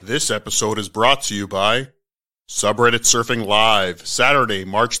This episode is brought to you by Subreddit Surfing Live, Saturday,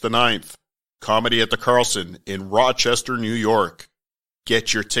 March the 9th. Comedy at the Carlson in Rochester, New York.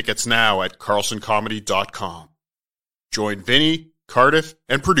 Get your tickets now at carlsoncomedy.com. Join Vinny, Cardiff,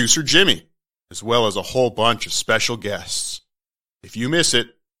 and producer Jimmy, as well as a whole bunch of special guests. If you miss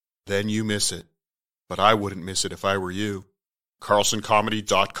it, then you miss it. But I wouldn't miss it if I were you.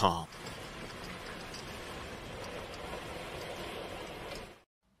 carlsoncomedy.com.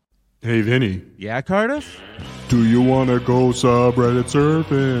 Hey, Vinny. Yeah, Cardiff? Do you want to go subreddit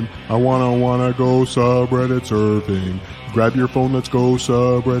surfing? I wanna go subreddit surfing. Grab your phone, let's go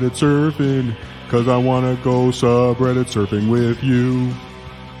subreddit surfing. 'Cause I wanna go subreddit surfing with you.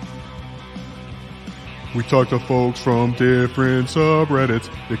 We talk to folks from different subreddits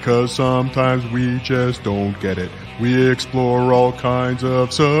because sometimes we just don't get it. We explore all kinds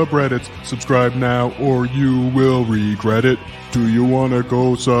of subreddits. Subscribe now or you will regret it. Do you want to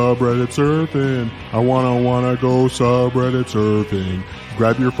go subreddit surfing? I wanna go subreddit surfing.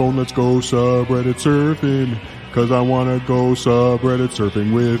 Grab your phone, let's go subreddit surfing. 'Cause I wanna go subreddit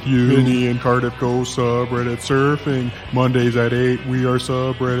surfing with you. Vinny and Cardiff go subreddit surfing. Mondays at 8 we are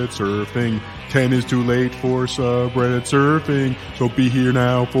subreddit surfing. 10 is too late for subreddit surfing. So be here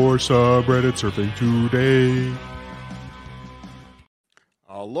now for subreddit surfing today.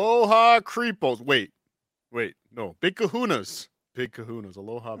 Aloha creepos. Wait. No. Big kahunas. Big kahunas.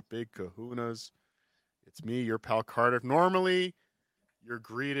 Aloha big kahunas. It's me, your pal Cardiff. Normally, you're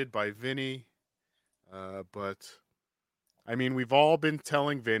greeted by Vinny. But, I mean, we've all been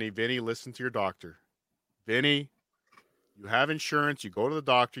telling Vinny, listen to your doctor. Vinny, you have insurance. You go to the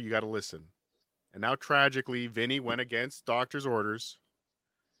doctor. You got to listen. And now, tragically, Vinny went against doctor's orders.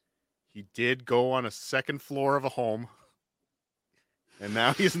 He did go on a second floor of a home. And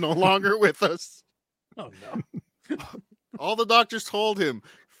now he's no longer with us. Oh, no. All the doctors told him,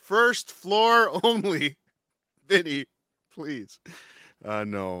 first floor only. Vinny, please.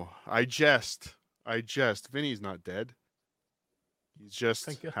 No, I jest. Vinny's not dead. He's just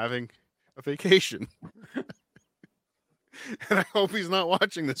having a vacation. And I hope he's not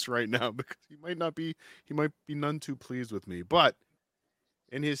watching this right now because he might be none too pleased with me. But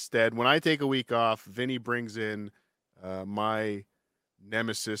in his stead, when I take a week off, Vinny brings in my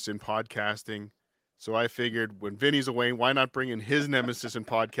nemesis in podcasting. So I figured when Vinny's away, why not bring in his nemesis in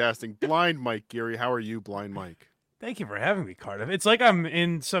podcasting, Blind Mike Geary. How are you, Blind Mike? Thank you for having me, Cardiff. It's like I'm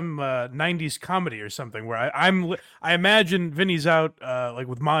in some 90s comedy or something where I imagine Vinny's out like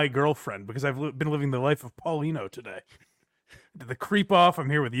with my girlfriend because I've been living the life of Paulino today. Did the creep off? I'm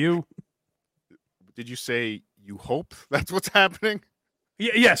here with you. Did you say you hope that's what's happening?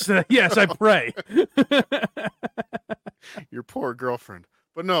 Yes, I pray. Your poor girlfriend.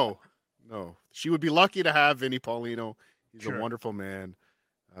 But no. She would be lucky to have Vinny Paulino. He's a wonderful man,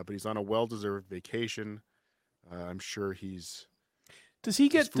 but he's on a well-deserved vacation. I'm sure he's. Does he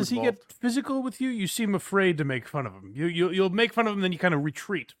get physical with you? You seem afraid to make fun of him. You'll make fun of him, then you kind of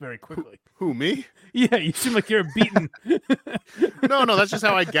retreat very quickly. Who me? Yeah, you seem like you're beaten. No, that's just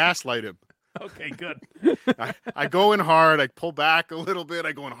how I gaslight him. Okay, good. I go in hard. I pull back a little bit.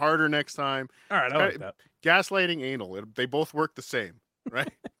 I go in harder next time. All right, I like that. Gaslighting, anal. They both work the same,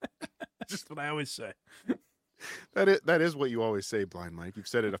 right? Just what I always say. That is what you always say, Blind Mike. You've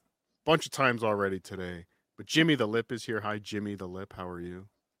said it a bunch of times already today. But Jimmy the Lip is here. Hi, Jimmy the Lip. How are you?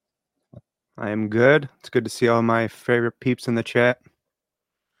 I am good. It's good to see all my favorite peeps in the chat.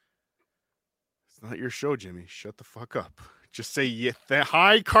 It's not your show, Jimmy. Shut the fuck up. Just say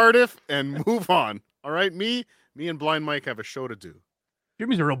hi, Cardiff, and move on. All right? Me and Blind Mike have a show to do.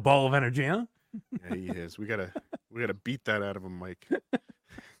 Jimmy's a real ball of energy, huh? Yeah, he is. We gotta beat that out of him, Mike.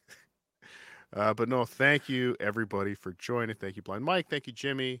 But no, thank you everybody for joining. Thank you, Blind Mike. Thank you,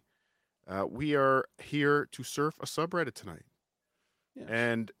 Jimmy. We are here to surf a subreddit tonight. Yes.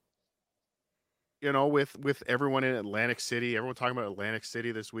 And, with everyone in Atlantic City, everyone talking about Atlantic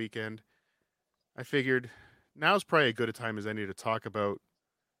City this weekend, I figured now's probably as good a time as any to talk about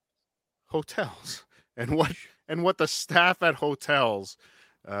hotels and what the staff at hotels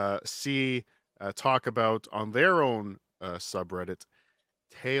talk about on their own subreddit,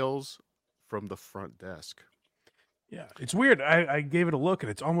 Tales from the Front Desk. Yeah, it's weird. I gave it a look, and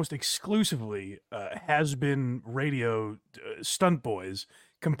it's almost exclusively has-been radio stunt boys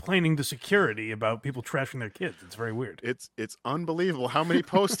complaining to security about people trashing their kids. It's very weird. It's unbelievable how many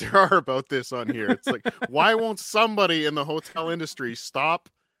posts there are about this on here. It's like, why won't somebody in the hotel industry stop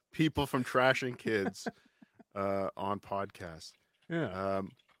people from trashing kids on podcasts? Yeah.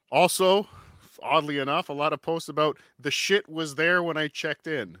 Also, oddly enough, a lot of posts about the shit was there when I checked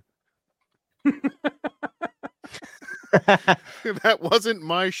in. That wasn't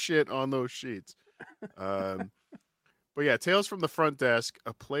my shit on those sheets. But yeah, Tales from the Front Desk,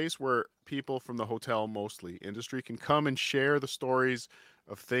 a place where people from the hotel, mostly industry, can come and share the stories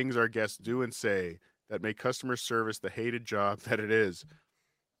of things our guests do and say that make customer service the hated job that it is.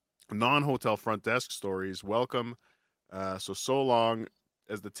 Non-hotel front desk stories welcome. So long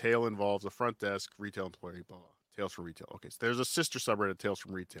as the tale involves a front desk, retail employee, blah, blah. Tales from Retail. Okay, so there's a sister subreddit, Tales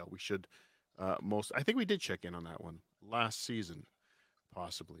from Retail. We should I think we did check in on that one last season,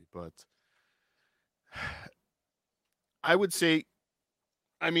 possibly, but I would say,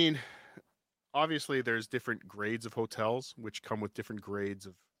 I mean, obviously there's different grades of hotels which come with different grades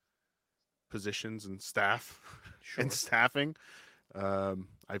of positions and staff and staffing.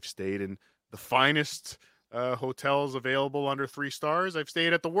 I've stayed in the finest hotels available under 3 stars. I've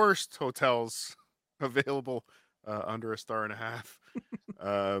stayed at the worst hotels available under 1.5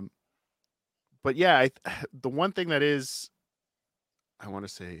 stars. But yeah, the one thing that is, I want to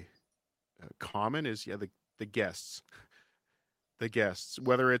say, common is the guests. The guests,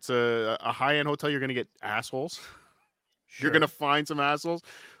 whether it's a high end hotel, you're going to get assholes. Sure. You're going to find some assholes,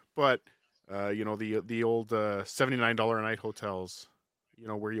 but the old $79 a night hotels,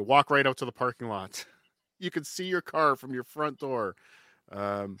 where you walk right out to the parking lot, you can see your car from your front door.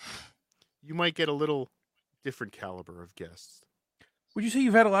 You might get a little different caliber of guests. Would you say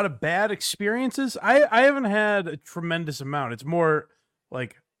you've had a lot of bad experiences? I haven't had a tremendous amount. It's more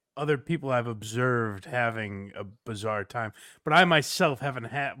like other people I've observed having a bizarre time. But I myself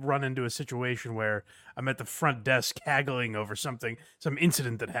haven't run into a situation where I'm at the front desk haggling over some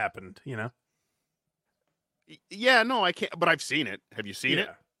incident that happened, Yeah, no, I can't, but I've seen it. Have you seen it?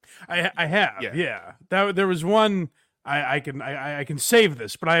 I have, yeah. There was one, I can save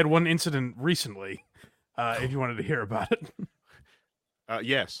this, but I had one incident recently, if you wanted to hear about it.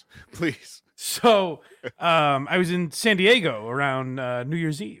 Yes, please. So, I was in San Diego around New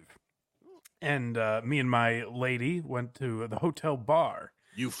Year's Eve, and me and my lady went to the hotel bar.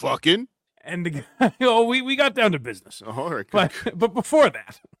 You fucking? And the guy, we got down to business. All right, but before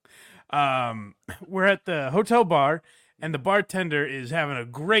that, we're at the hotel bar, and the bartender is having a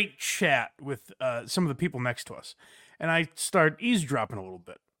great chat with some of the people next to us, and I start eavesdropping a little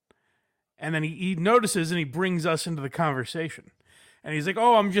bit, and then he notices and he brings us into the conversation. And he's like,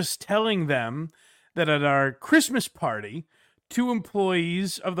 oh, I'm just telling them that at our Christmas party, 2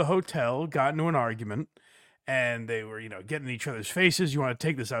 employees of the hotel got into an argument, and they were, getting in each other's faces. You want to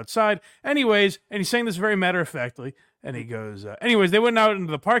take this outside? Anyways, and he's saying this very matter-of-factly, and he goes, anyways, they went out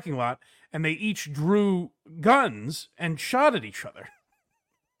into the parking lot, and they each drew guns and shot at each other.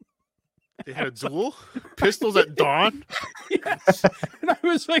 They had a duel? Pistols at dawn? Yes. And I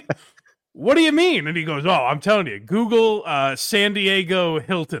was like... What do you mean? And he goes, oh, I'm telling you, Google San Diego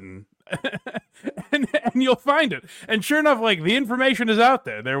Hilton, and you'll find it. And sure enough, like, the information is out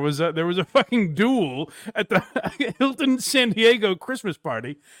there. There was a fucking duel at the Hilton San Diego Christmas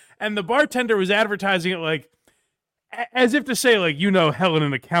party, and the bartender was advertising it like, as if to say, like, Helen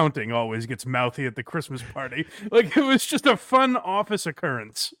in accounting always gets mouthy at the Christmas party. Like, it was just a fun office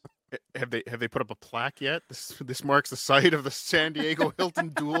occurrence. Have they put up a plaque yet? This marks the site of the San Diego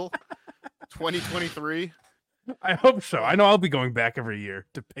Hilton duel. 2023. I hope so. I know I'll be going back every year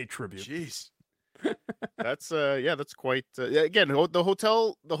to pay tribute. Jeez, that's that's quite. Again, the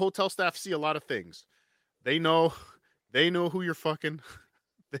hotel staff see a lot of things. They know who you're fucking.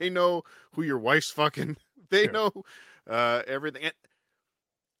 They know who your wife's fucking. They know everything. And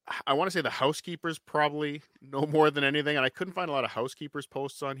I want to say the housekeepers probably know more than anything, and I couldn't find a lot of housekeepers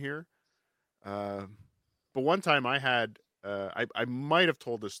posts on here. But one time I had. I might have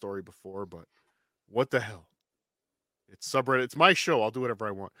told this story before, but what the hell? It's subreddit. It's my show. I'll do whatever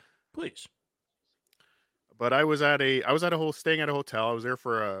I want. Please. But staying at a hotel. I was there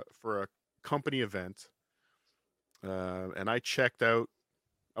for a company event, and I checked out.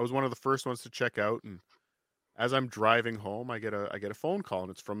 I was one of the first ones to check out, and as I'm driving home, I get a phone call, and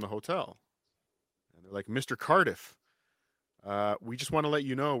it's from the hotel, and they're like, "Mr. Cardiff, we just want to let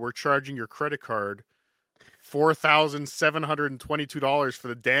you know we're charging your credit card $4,722 for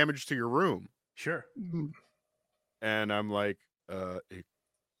the damage to your room." Sure. And I'm like,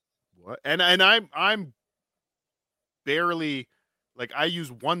 what? And I'm barely, like, I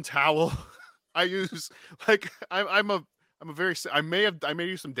use one towel. I use, like, I may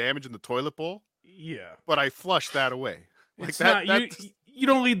use some damage in the toilet bowl. Yeah. But I flushed that away. Like, you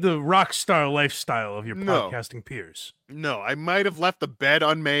don't lead the rock star lifestyle of your podcasting peers. No, I might have left the bed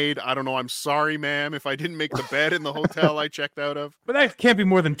unmade. I don't know. I'm sorry, ma'am, if I didn't make the bed in the hotel I checked out of. But that can't be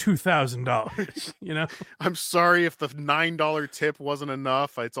more than $2,000, I'm sorry if the $9 tip wasn't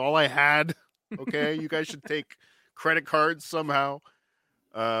enough. It's all I had. Okay, you guys should take credit cards somehow.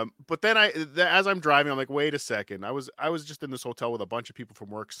 But then as I'm driving, I'm like, wait a second. I was just in this hotel with a bunch of people from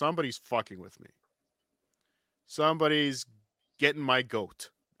work. Somebody's fucking with me. Somebody's getting my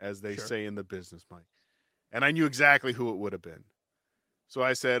goat, as they say in the business, Mike. And I knew exactly who it would have been. So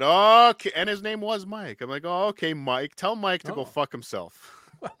I said, okay. And his name was Mike. I'm like, oh, okay, Mike. Tell Mike to go fuck himself,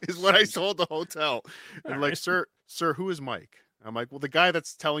 is what I told the hotel. And like, sir, who is Mike? I'm like, well, the guy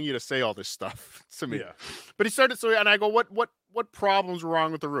that's telling you to say all this stuff to me. Yeah. But he started, and I go, what problems were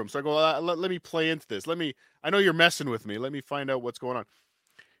wrong with the room? So I go, let me play into this. I know you're messing with me. Let me find out what's going on.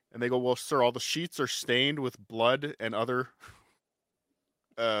 And they go, well, sir, all the sheets are stained with blood and other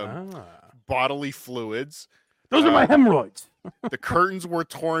bodily fluids. Those are my hemorrhoids. The curtains were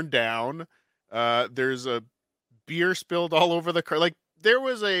torn down. There's a beer spilled all over the car. Like, there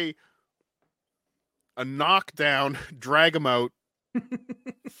was a knockdown, drag 'em out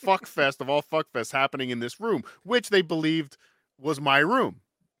fuck fest of all fuck fests happening in this room, which they believed was my room.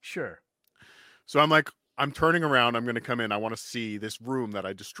 Sure. So I'm like, I'm turning around. I'm going to come in. I want to see this room that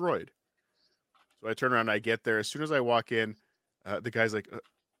I destroyed. So I turn around and I get there. As soon as I walk in, the guy's like,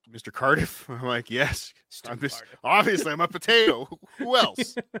 Mr. Cardiff? I'm like, yes. Obviously, I'm a potato. Who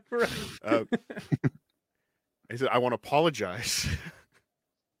else? Right. He said, I want to apologize.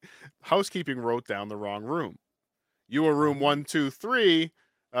 Housekeeping wrote down the wrong room. You were room 123.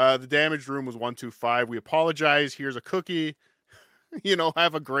 The damaged room was 125. We apologize. Here's a cookie.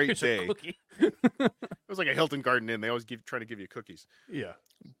 Have a great day. It was like a Hilton Garden Inn. They always try to give you cookies. Yeah.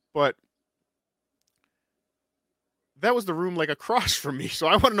 But that was the room like across from me. So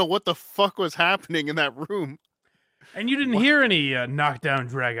I want to know what the fuck was happening in that room. And you didn't hear any knockdown,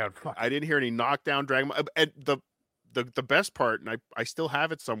 drag out fuck. I didn't hear any knockdown, drag. And the best part, and I still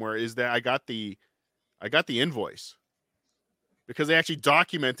have it somewhere, is that I got the invoice. Because they actually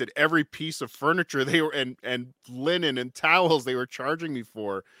documented every piece of furniture they were and linen and towels they were charging me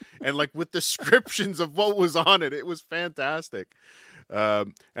for, and like with descriptions of what was on it. It was fantastic.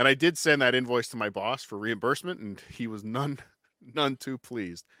 And I did send that invoice to my boss for reimbursement, and he was none too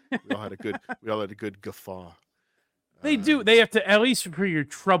pleased. We all had a good guffaw. They do. They have to, at least for your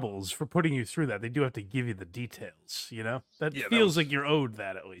troubles, for putting you through that, they do have to give you the details. That feels like you're owed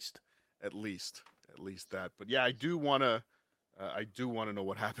that at least. At least that. But yeah, I do want to know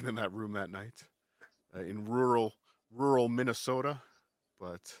what happened in that room that night in rural Minnesota.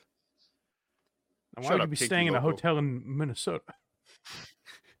 But why would you be staying in a hotel in Minnesota?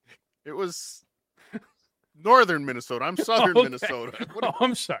 It was northern Minnesota. I'm southern Minnesota.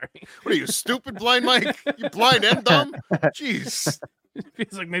 I'm sorry. What are you, stupid, blind Mike? You blind and dumb? Jeez. It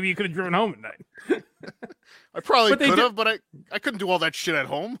feels like maybe you could have driven home at night. I probably could have, but I couldn't do all that shit at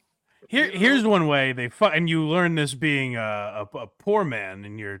home. Here's one way and you learn this being a poor man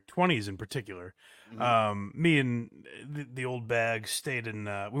in your 20s in particular. Mm-hmm. Me and the old bag stayed in.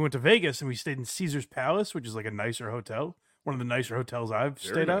 We went to Vegas and we stayed in Caesar's Palace, which is like a nicer hotel, one of the nicer hotels I've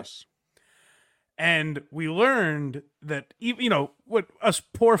stayed at. And we learned that what us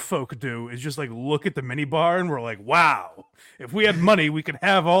poor folk do is just like look at the minibar and we're like, wow, if we had money, we could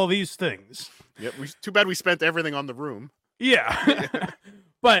have all these things. Yep. Too bad we spent everything on the room. Yeah.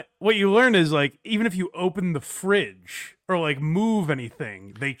 But what you learn is, like, even if you open the fridge or, like, move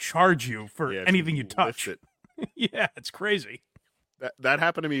anything, they charge you for anything you touch. Yeah, it's crazy. That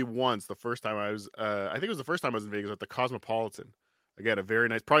happened to me once. The first time I was, I think it was the first time I was in Vegas at the Cosmopolitan. Again, a very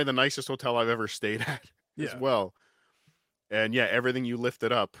nice, probably the nicest hotel I've ever stayed at as well. And yeah, everything you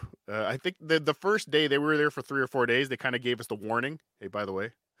lifted up. I think the first day they were there for 3 or 4 days, they kind of gave us the warning. Hey, by the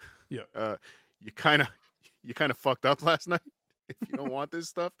way, you kind of fucked up last night. If you don't want this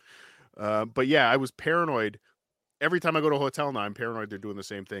stuff. But yeah, I was paranoid. Every time I go to a hotel now, I'm paranoid they're doing the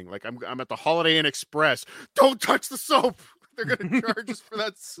same thing. Like I'm at the Holiday Inn Express. Don't touch the soap. They're going to charge us for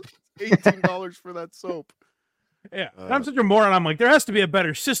that $18 for that soap. Yeah. I'm such a moron. I'm like, there has to be a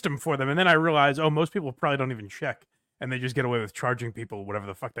better system for them. And then I realize, most people probably don't even check. And they just get away with charging people whatever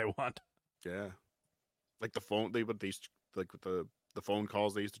the fuck they want. Yeah. Like the phone, with the phone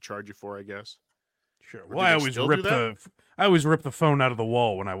calls they used to charge you for, I guess. Sure. Well, I always rip the phone out of the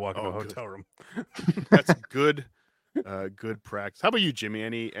wall when I walk into a hotel room. That's good practice. How about you, Jimmy?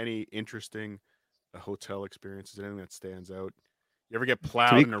 Any interesting hotel experiences? Anything that stands out? You ever get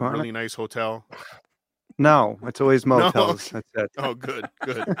plowed in a really nice hotel? No, it's always motels. No. That's it. Oh, good.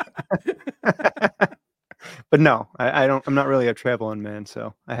 But no, I don't. I'm not really a traveling man,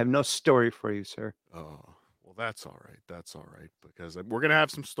 so I have no story for you, sir. Oh. Well, that's all right, because we're going to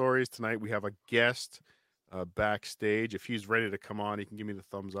have some stories tonight. We have a guest backstage. If he's ready to come on, he can give me the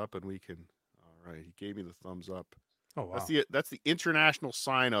thumbs up, and we can. All right, he gave me the thumbs up. Oh, wow. That's the international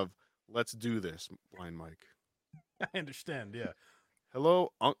sign of let's do this, Blind Mike. I understand. Yeah.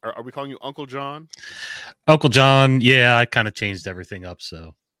 Hello, are we calling you Uncle John? Uncle John, yeah, I kind of changed everything up,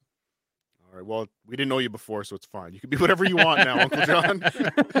 so. All right. Well, we didn't know you before, so it's fine. You can be whatever you want now, Uncle John.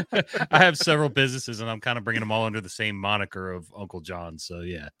 I have several businesses, and I'm kind of bringing them all under the same moniker of Uncle John. So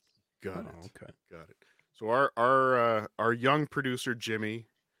yeah. Got it. Okay. Got it. So our young producer Jimmy,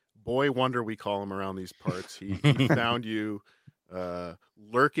 boy wonder we call him around these parts. He found you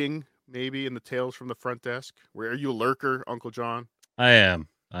lurking maybe in the Tales from the Front Desk. Where are you a lurker, Uncle John? I am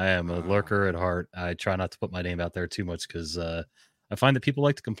a lurker at heart. I try not to put my name out there too much because I find that people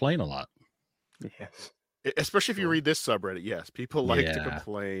like to complain a lot. Yes. Especially if you read this subreddit. Yes, people like to Yeah.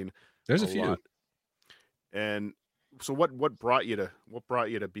 complain. There's a few. lot. And so what brought you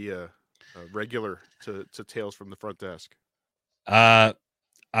to be a regular to Tales from the Front Desk? I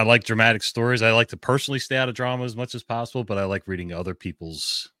like dramatic stories. I like to personally stay out of drama as much as possible, but I like reading other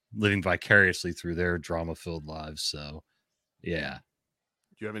people's living vicariously through their drama-filled lives. So, yeah.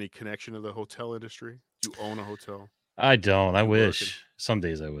 Do you have any connection to the hotel industry? Do you own a hotel? I don't. I You're wish. working. Some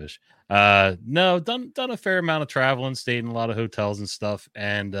days I wish. No, done a fair amount of traveling, stayed in a lot of hotels and stuff,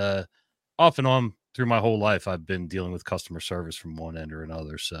 and off and on through my whole life, I've been dealing with customer service from one end or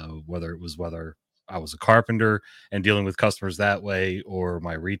another. So whether I was a carpenter and dealing with customers that way, or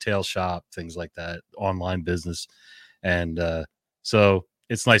my retail shop, things like that, online business, and so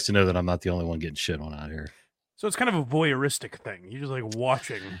it's nice to know that I'm not the only one getting shit on out here. So it's kind of a voyeuristic thing. You're just like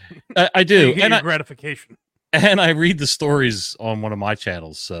watching. I do, You get and your gratification. And I read the stories on one of my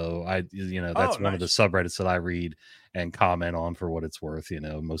channels. So that's one of the nice. subreddits that I read and comment on for what it's worth.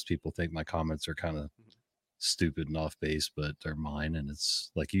 Most people think my comments are kind of stupid and off base, but they're mine. And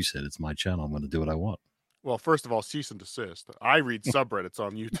it's like you said, it's my channel. I'm going to do what I want. Well, first of all, cease and desist. I read subreddits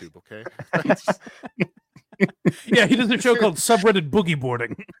on YouTube, okay? Yeah, he does a show called Subreddit Boogie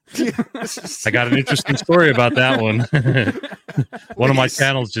Boarding. I got an interesting story about that one. One of my Please.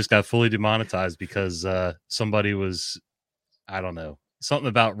 channels just got fully demonetized because somebody was, I don't know, something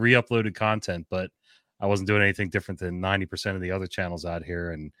about re-uploaded content, but I wasn't doing anything different than 90% of the other channels out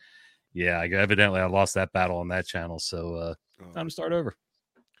here. And yeah, evidently I lost that battle on that channel. So time to start over.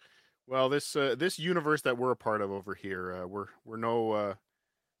 Well, this universe that we're a part of over here,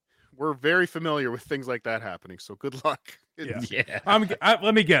 we're very familiar with things like that happening. So good luck. Yeah.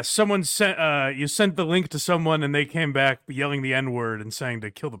 Let me guess. Someone sent you sent the link to someone, and they came back yelling the N-word and saying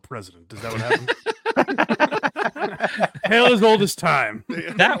to kill the president. Is that what happened? Hail as old as time.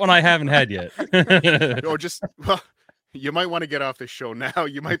 That one I haven't had yet. Or just you might want to get off this show now.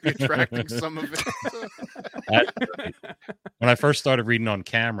 You might be attracting some of it. When I first started reading on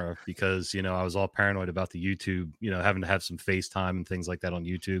camera, because I was all paranoid about the YouTube, having to have some FaceTime and things like that on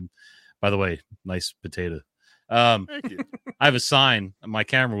YouTube. By the way, nice potato. Thank you. I have a sign. My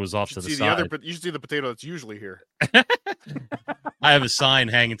camera was off to the side. You should see the potato that's usually here. I have a sign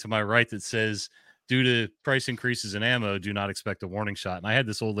hanging to my right that says, "Due to price increases in ammo, do not expect a warning shot." And I had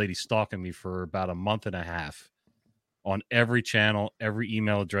this old lady stalking me for about a month and a half on every channel, every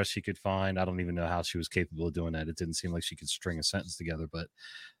email address she could find. I don't even know how she was capable of doing that. It didn't seem like she could string a sentence together, but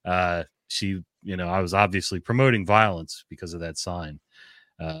she, I was obviously promoting violence because of that sign.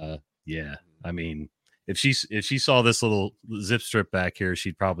 Yeah, I mean, if she saw this little zip strip back here,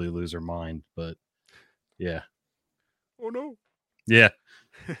 she'd probably lose her mind. But yeah. Oh no. Yeah.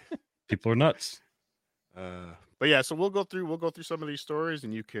 People are nuts. But yeah, so we'll go through some of these stories,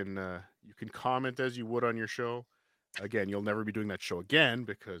 and you can comment as you would on your show. Again, you'll never be doing that show again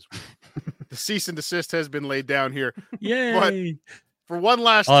because the cease and desist has been laid down here. Yay! But for one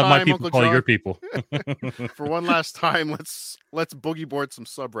last I'll have time, my people Uncle call John, your people. for one last time, let's boogie board some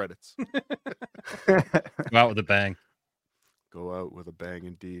subreddits. Go out with a bang. Go out with a bang,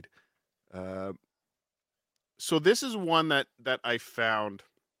 indeed. So this is one that I found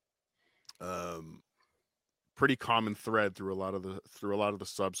pretty common thread through a lot of the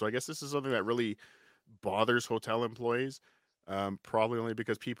subs. So I guess this is something that really bothers hotel employees, probably only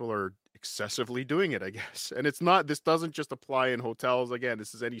because people are excessively doing it, I guess. And this doesn't just apply in hotels. Again,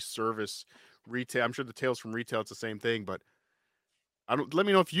 this is any service, retail. I'm sure the Tales from Retail, it's the same thing, but let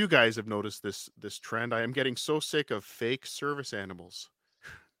me know if you guys have noticed this trend. I am getting so sick of fake service animals.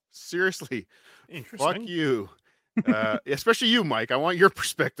 Seriously. Interesting. Fuck you. Especially you, Mike. I want your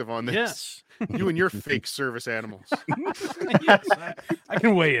perspective on this. Yes. You and your fake service animals. Yes, I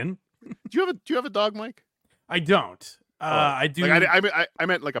can weigh in. Do you have a dog, Mike? I don't. I do. Like, I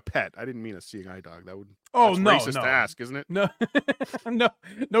meant like a pet. I didn't mean a seeing eye dog. That's no, racist no. to ask, isn't it? No,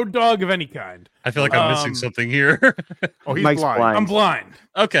 no dog of any kind. I feel like I'm missing something here. Oh, he's Mike's blind. I'm blind.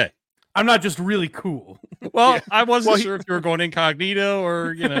 Okay. I'm not just really cool. Well, Yeah. I wasn't Well, sure if you were going incognito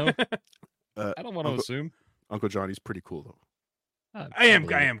or, I don't want to Uncle- assume. Uncle Johnny's pretty cool though. I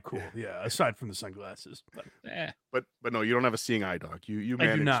am cool. Yeah, aside from the sunglasses. But But no, you don't have a seeing eye dog. You I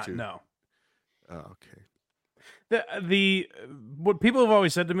managed do not. to. No. Oh, okay. The what people have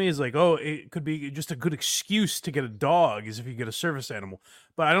always said to me is like, oh, it could be just a good excuse to get a dog is if you get a service animal.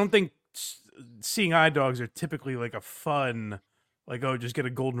 But I don't think seeing eye dogs are typically like a fun, like, oh, just get a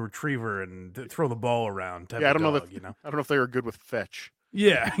golden retriever and throw the ball around type I of don't dog, know you know? I don't know if they were good with fetch.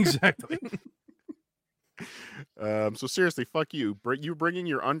 Yeah, exactly. So seriously, fuck you. You bringing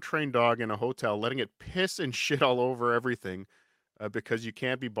your untrained dog in a hotel, letting it piss and shit all over everything, because you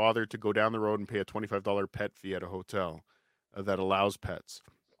can't be bothered to go down the road and pay a $25 pet fee at a hotel that allows pets.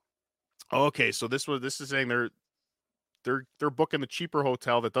 Okay, so this is saying they're booking the cheaper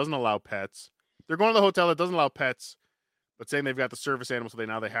hotel that doesn't allow pets. They're going to the hotel that doesn't allow pets, but saying they've got the service animal, so they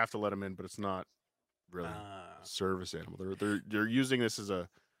have to let them in, but it's not really a service animal. They're using this as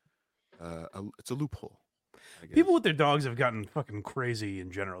it's a loophole. I guess. People with their dogs have gotten fucking crazy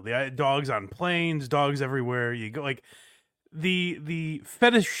in general. The dogs on planes, dogs everywhere. You go like the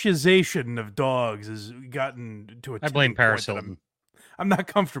fetishization of dogs has gotten to a. I blame tipping Paris point that Hilton. I'm not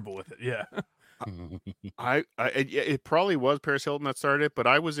comfortable with it. Yeah. It probably was Paris Hilton that started it, but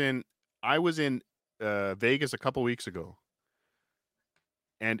I was in Vegas a couple weeks ago,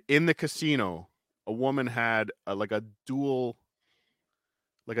 and in the casino, a woman had a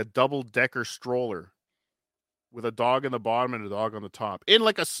double-decker stroller with a dog in the bottom and a dog on the top. In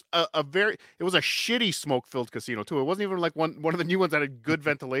like it was a shitty smoke-filled casino too. It wasn't even like one of the new ones that had good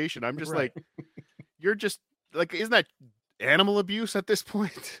ventilation. I'm just Right. like, you're just like, isn't that animal abuse at this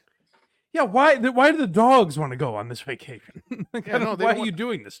point? Yeah. Why do the dogs want to go on this vacation? Like, Yeah, no, they why are want- you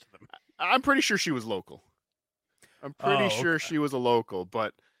doing this to them? I'm pretty sure she was local. I'm pretty Oh, sure okay. she was a local,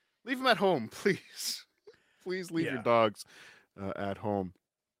 but leave them at home, please. Please leave your Yeah. dogs at home.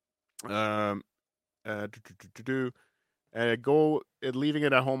 Leaving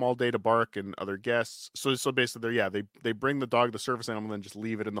it at home all day to bark and other guests. So basically, they bring the dog, the service animal, and then just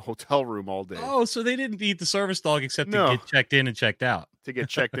leave it in the hotel room all day Oh, so they didn't eat the service dog except No. to get checked in and checked out. to get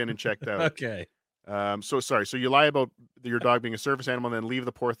checked in and checked out. Okay. So sorry. So you lie about your dog being a service animal, and then leave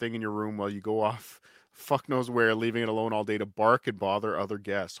the poor thing in your room while you go off, fuck knows where, leaving it alone all day to bark and bother other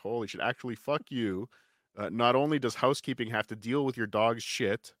guests. Holy shit! Actually, fuck you. Not only does housekeeping have to deal with your dog's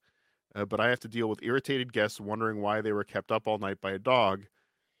shit, but I have to deal with irritated guests wondering why they were kept up all night by a dog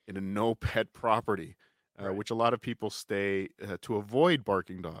in a no pet property, Right. which a lot of people stay to avoid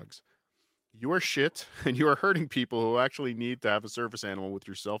barking dogs. You are shit, and you are hurting people who actually need to have a service animal with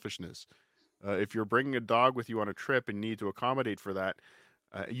your selfishness. If you're bringing a dog with you on a trip and need to accommodate for that,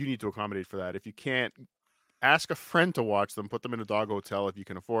 you need to accommodate for that. If you can't, ask a friend to watch them. Put them in a dog hotel if you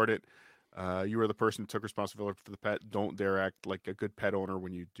can afford it. You are the person who took responsibility for the pet. Don't dare act like a good pet owner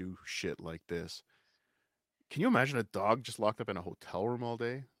when you do shit like this. Can you imagine a dog just locked up in a hotel room all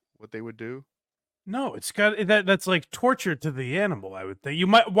day? What they would do? No, it's got that's like torture to the animal. I would think you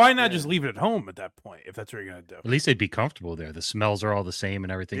might. Why not just Yeah. leave it at home at that point if that's what you're gonna do? At least they'd be comfortable there. The smells are all the same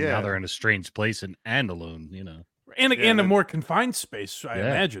and everything. Yeah. Now they're in a strange place and alone, you know. And Yeah, a that- more confined space, I Yeah.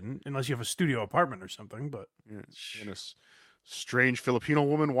 imagine, unless you have a studio apartment or something. But Yeah. And a strange Filipino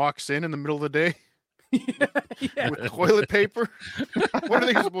woman walks in the middle of the day yeah. with toilet paper. What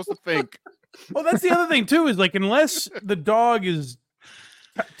are they supposed to think? Well, that's the other thing too. Is like unless the dog is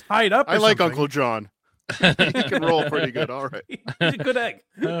tied up. Or I like something, Uncle John. He can roll pretty good. All right. He's a good egg.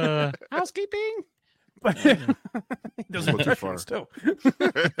 Housekeeping. But he does Go too impressions too.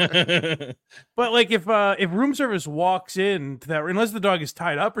 But like if room service walks in to that, unless the dog is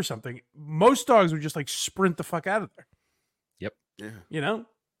tied up or something, most dogs would just like sprint the fuck out of there. Yeah. You know?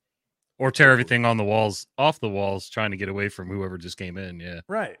 Or tear everything on the walls, off the walls, trying to get away from whoever just came in. Yeah.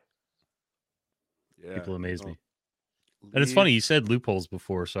 Right. Yeah. People amaze no. me. And it's funny, you said loopholes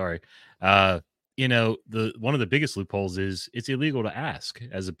before, sorry. You know, one of the biggest loopholes is it's illegal to ask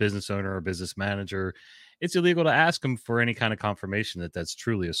as a business owner or business manager. It's illegal to ask them for any kind of confirmation that that's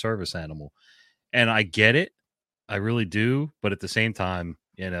truly a service animal. And I get it. I really do. But at the same time,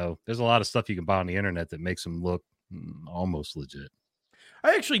 you know, there's a lot of stuff you can buy on the internet that makes them look almost legit.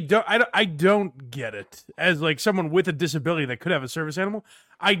 I actually don't. I don't get it as like someone with a disability that could have a service animal.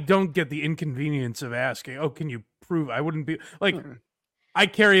 I don't get the inconvenience of asking. Oh, can you prove? I wouldn't be like. I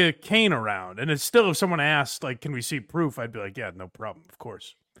carry a cane around, and it's still if someone asked, like, "Can we see proof?" I'd be like, "Yeah, no problem, of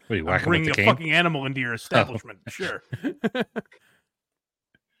course." What are you I'm whacking with bringing the a cane? fucking animal into your establishment. Sure.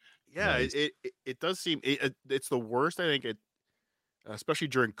 Yeah, Nice. it does seem it's the worst. I think especially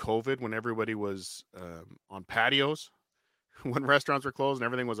during COVID when everybody was on patios, when restaurants were closed and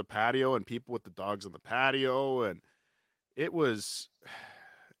everything was a patio, and people with the dogs on the patio, and it was,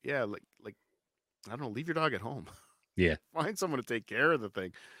 yeah, like I don't know, leave your dog at home. Yeah. Find someone to take care of the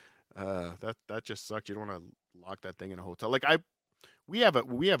thing. That just sucks. You don't want to lock that thing in a hotel. Like we have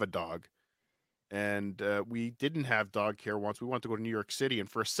a dog, and we didn't have dog care once. We wanted to go to New York City, and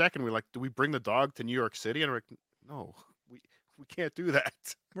for a second we were like, do we bring the dog to New York City? And we're like, no, we can't do that.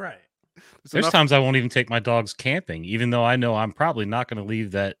 Right. There's times I won't even take my dogs camping, even though I know I'm probably not going to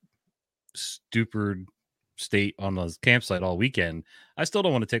leave that stupid state on the campsite all weekend. I still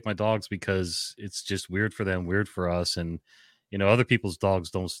don't want to take my dogs because it's just weird for them, weird for us. And, other people's dogs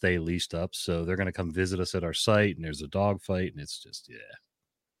don't stay leashed up. So they're going to come visit us at our site and there's a dog fight. And it's just,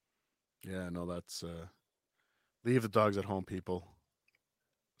 Yeah, no, that's leave the dogs at home, people.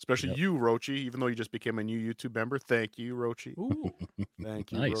 Especially Yep. you, Rochi, even though you just became a new YouTube member. Thank you, Rochi. Ooh.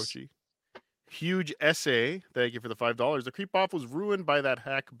 Thank you, Nice. Rochi. Huge essay. Thank you for the $5. The creep off was ruined by that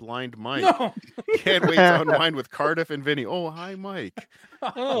hack blind Mike. No. Can't wait to unwind with Cardiff and Vinny. Oh, hi, Mike.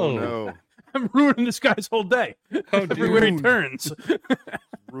 Oh, no. I'm ruining this guy's whole day. Everywhere he turns.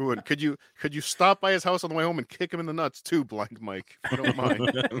 Ruined. Could you stop by his house on the way home and kick him in the nuts too, blind Mike? If you don't mind.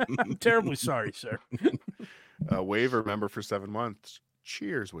 I'm terribly sorry, sir. Waiver member for 7 months.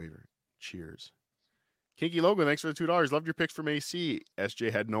 Cheers, Waiver. Cheers. Kinky Logan, thanks for the $2. Loved your picks from AC.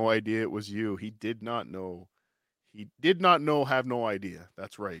 SJ had no idea it was you. He did not know. He did not know, have no idea.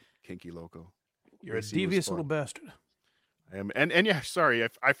 That's right, Kinky Loco. You're a AC was devious fun. little bastard. I am, and yeah, sorry,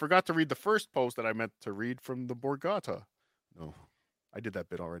 I forgot to read the first post that I meant to read from the Borgata. No, I did that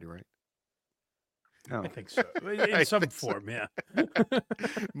bit already, right? Oh. I think so. In I some think so. form, yeah.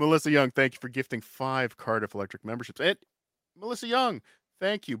 Melissa Young, thank you for gifting 5 Cardiff Electric memberships. And Melissa Young,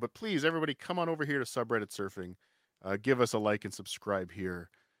 thank you. But please, everybody, come on over here to Subreddit Surfing. Give us a like and subscribe here.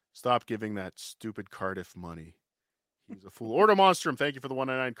 Stop giving that stupid Cardiff money. He's a fool. Order Monstrum, thank you for the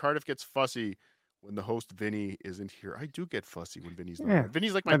 $1.99. Cardiff gets fussy when the host Vinny isn't here. I do get fussy when Vinny's not here.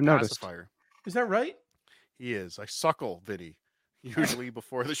 Vinny's like my I've noticed. pacifier. Is that right? He is. I suckle Vinny. Usually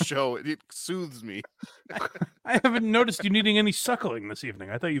before the show. It soothes me. I haven't noticed you needing any suckling this evening.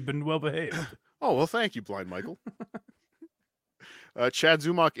 I thought you've been well behaved. Oh, well, thank you, Blind Michael. Chad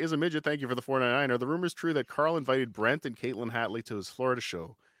Zumach is a midget. Thank you for the $4.99. Are the rumors true that Carl invited Brent and Caitlin Hatley to his Florida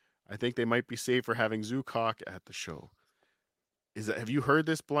show? I think they might be safe for having Zoocock at the show. Have you heard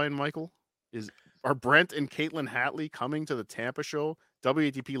this, Blind Michael? Are Brent and Caitlin Hatley coming to the Tampa show?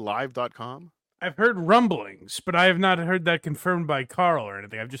 WATPlive.com? I've heard rumblings, but I have not heard that confirmed by Carl or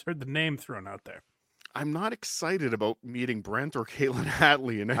anything. I've just heard the name thrown out there. I'm not excited about meeting Brent or Caitlin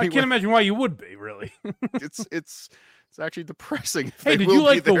Hatley in any I can't way. imagine why you would be, really. It's actually depressing. If Hey, they did will you be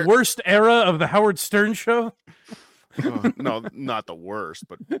like the there. worst era of the Howard Stern show? No, not the worst,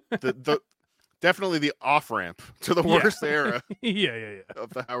 but the definitely the off ramp to the Yeah. worst era Yeah.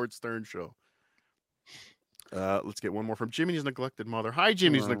 of the Howard Stern show. Let's get one more from Jimmy's neglected mother. Hi,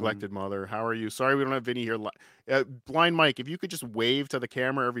 Jimmy's neglected mother. How are you? Sorry we don't have Vinny here. Blind Mike, if you could just wave to the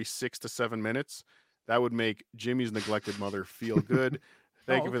camera every 6 to 7 minutes, that would make Jimmy's neglected mother feel good.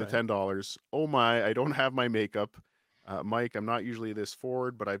 Thank you for the $10. Oh my, I don't have my makeup. Mike, I'm not usually this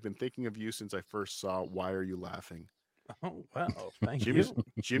forward, but I've been thinking of you since I first saw Why Are You Laughing? Oh, well, thank Jimmy's, you.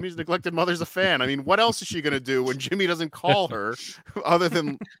 Jimmy's neglected mother's a fan. I mean, what else is she going to do when Jimmy doesn't call her other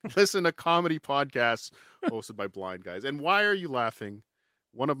than listen to comedy podcasts hosted by blind guys? And Why Are You Laughing?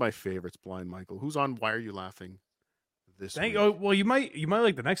 One of my favorites, Blind Michael. Who's on Why Are You Laughing this week? Oh, well, you might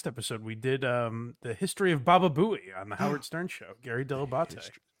like the next episode. We did the history of Baba Booey on the Howard Stern show. Gary Delabate.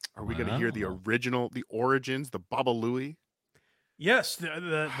 Are we going to hear the original, the origins, the Baba Louie? Yes, the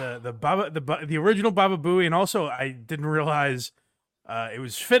original Baba Booey, and also I didn't realize it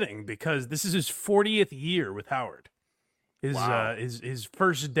was fitting because this is his 40th year with Howard. His Wow. his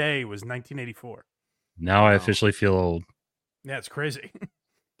first day was 1984. Now I Wow. officially feel old. Yeah, it's crazy.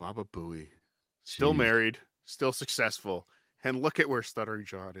 Baba Booey. Still Jeez. married, still successful. And look at where Stuttering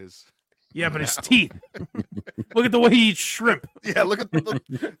John is. Yeah, but his teeth. Look at the way he eats shrimp. Yeah, look at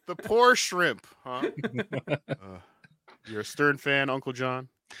the poor shrimp, huh? You're a Stern fan, Uncle John?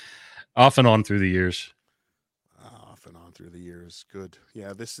 Off and on through the years. Off and on through the years. Good.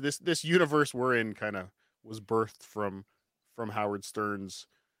 Yeah, this universe we're in kind of was birthed from Howard Stern's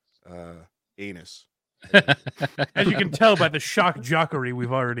anus. As you can tell by the shock jockery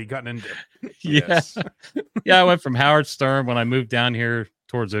we've already gotten into. Yeah. Yes. Yeah, I went from Howard Stern when I moved down here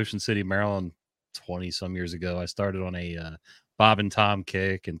towards Ocean City, Maryland 20 some years ago. I started on a Bob and Tom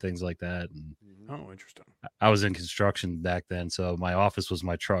kick and things like that. And Oh, interesting. I was in construction back then, so my office was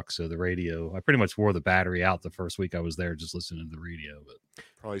my truck. So the radio, I pretty much wore the battery out the first week I was there, just listening to the radio. But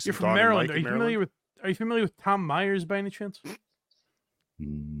Probably some You're from Don and Maryland. Mike Are in you familiar with Tom Myers by any chance?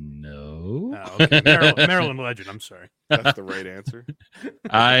 no. No. Oh, okay. Maryland legend. I'm sorry. That's the right answer.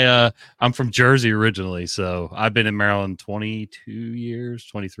 I'm from Jersey originally, so I've been in Maryland 22 years,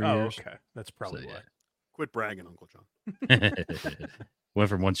 23 Oh, years. okay. That's probably So, why. Quit bragging, Uncle John. Went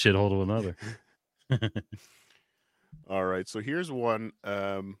from one shithole to another. All right, so here's one.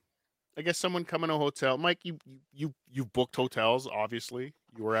 I guess someone coming to a hotel. Mike, you've booked hotels. Obviously,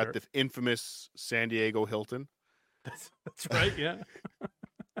 you were Sure. at the infamous San Diego Hilton. That's right. Yeah.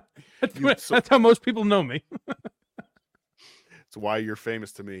 So- That's how most people know me. It's why you're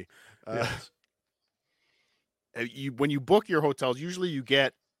famous to me. Yes. When you book your hotels, usually you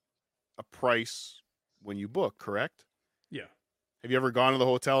get a price when you book. Correct? Yeah. Have you ever gone to the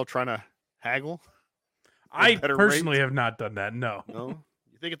hotel trying to haggle? I better personally rate? have not done that. No. No.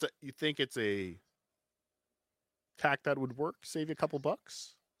 You think it's a tack that would work? Save you a couple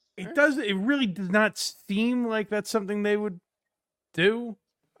bucks? It does. It really does not seem like that's something they would do.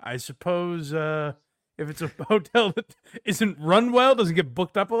 I suppose if it's a hotel that isn't run well, doesn't get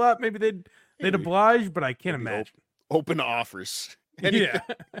booked up a lot, maybe they'd oblige. But I can't Maybe imagine. Open offers. Yeah,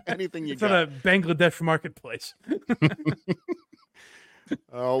 Anything you it's got. not a Bangladesh marketplace.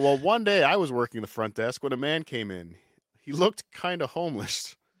 Well, one day I was working the front desk when a man came in. He looked kind of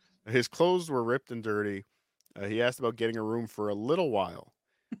homeless. His clothes were ripped and dirty. He asked about getting a room for a little while.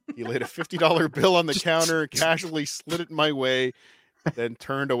 He laid a $50 bill on the counter, casually slid it my way, then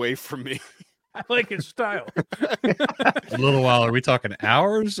turned away from me. I like his style. A little while. Are we talking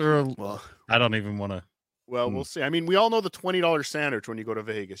hours or? Well, I don't even want to. we'll see. I mean, we all know the $20 sandwich when you go to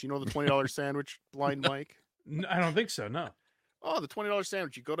Vegas. You know the $20 sandwich, Blind Mike? I don't think so. No. Oh, the $20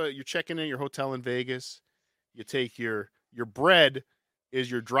 sandwich. You're checking in your hotel in Vegas. You take your bread is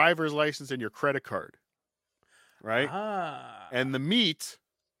your driver's license and your credit card, right? Ah. And the meat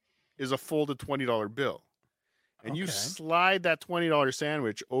is a folded $20 bill. And you Okay. slide that $20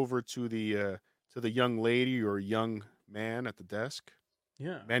 sandwich over to the young lady or young man at the desk.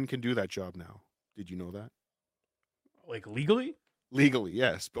 Yeah. Men can do that job now. Did you know that? Like legally? Legally,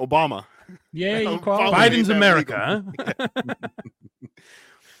 yes. Obama. Yeah, you Obama qualify. made Biden's that America, legal. huh?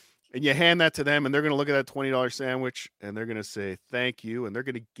 And you hand that to them, and they're going to look at that $20 sandwich, and they're going to say, thank you, and they're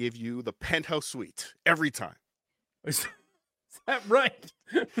going to give you the penthouse suite every time. Is that right?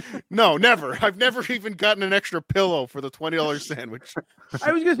 No, never. I've never even gotten an extra pillow for the $20 sandwich.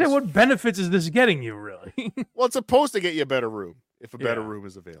 I was going to say, what benefits is this getting you, really? Well, it's supposed to get you a better room if a better Yeah. room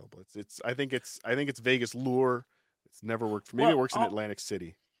is available. I think it's Vegas lure. It's never worked for me. Maybe Well, it works in I'll- Atlantic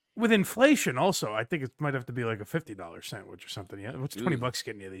City. With inflation, also, I think it might have to be like a $50 sandwich or something. Yeah, what's Ooh. $20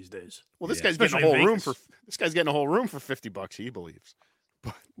 getting you these days? Well, this Yeah. guy's getting a Especially in whole room Vegas. for this guy's getting a whole room for $50. He believes.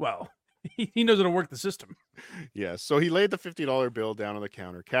 Well, he knows how to work the system. Yeah. So he laid the $50 bill down on the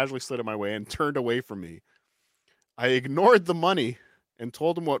counter, casually slid it my way, and turned away from me. I ignored the money and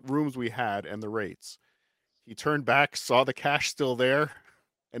told him what rooms we had and the rates. He turned back, saw the cash still there,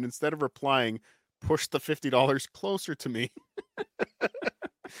 and instead of replying, pushed the $50 closer to me.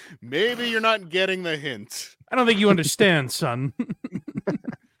 Maybe you're not getting the hint. I don't think you understand, son.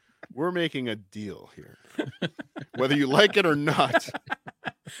 We're making a deal here. Whether you like it or not.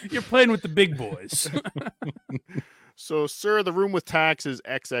 You're playing with the big boys. So, sir, the room with tax is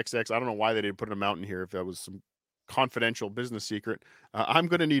XXX. I don't know why they didn't put an amount in here if that was some confidential business secret. I'm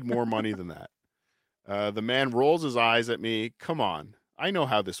going to need more money than that. The man rolls his eyes at me. Come on. I know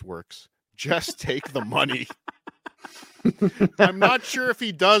how this works. Just take the money. I'm not sure if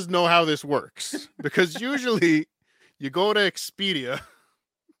he does know how this works because usually you go to Expedia,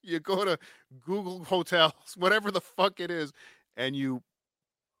 you go to Google Hotels, whatever the fuck it is, and you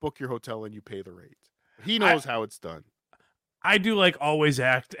book your hotel and you pay the rate. He knows how it's done. I do like always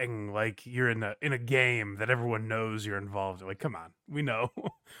acting like you're in a game that everyone knows you're involved in. Like, come on, we know,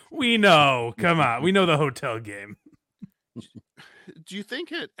 we know. Come on, we know the hotel game. Do you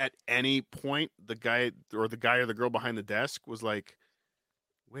think at any point the guy or the girl behind the desk was like,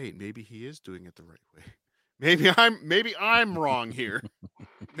 "Wait, maybe he is doing it the right way. Maybe I'm wrong here."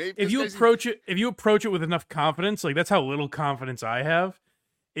 Maybe If you approach it with enough confidence, like that's how little confidence I have,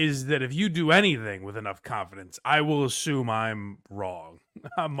 is that if you do anything with enough confidence, I will assume I'm wrong.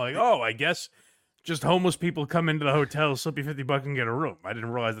 I'm like, oh, I guess just homeless people come into the hotel, slip you $50 and get a room. I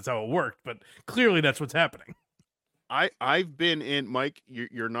didn't realize that's how it worked, but clearly that's what's happening. I've been in, Mike,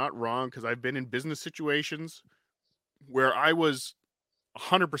 you're not wrong, because I've been in business situations where I was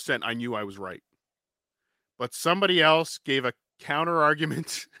 100% I knew I was right. But somebody else gave a counter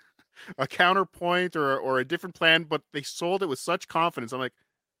argument, a counterpoint or a different plan, but they sold it with such confidence. I'm like,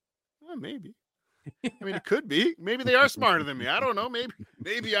 oh, maybe. I mean, it could be. Maybe they are smarter than me. I don't know.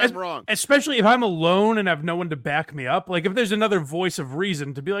 Maybe I'm wrong. Especially if I'm alone and have no one to back me up. Like if there's another voice of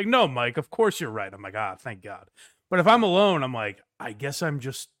reason to be like, no, Mike, of course you're right. I'm like, thank God. But if I'm alone, I'm like, I guess I'm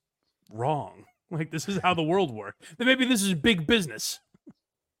just wrong. Like this is how the world works. Then maybe this is big business.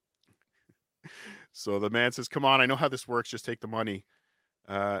 So the man says, come on, I know how this works. Just take the money.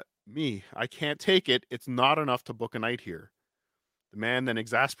 I can't take it. It's not enough to book a night here. The man then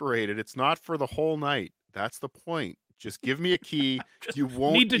exasperated. It's not for the whole night. That's the point. Just give me a key. You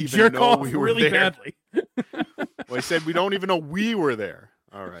won't need to even jerk know off we were really there. badly. Well, he said, we don't even know we were there.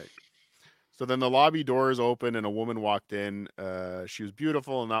 All right. So then the lobby doors open and a woman walked in. She was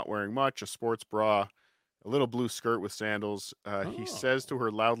beautiful and not wearing much, a sports bra, a little blue skirt with sandals. He says to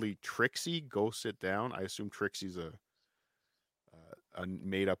her loudly, Trixie, go sit down. I assume Trixie's a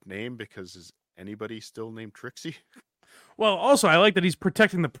made-up name because is anybody still named Trixie? Well, also, I like that he's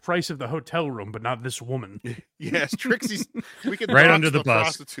protecting the price of the hotel room, but not this woman. Yes, Trixie's. We can Right dox under the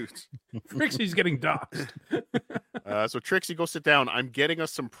bus. prostitutes. Trixie's getting doxxed. So Trixie, go sit down. I'm getting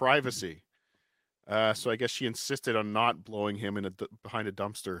us some privacy. So I guess she insisted on not blowing him in behind a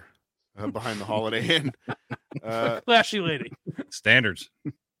dumpster behind the Holiday Inn. Flashy lady. Standards.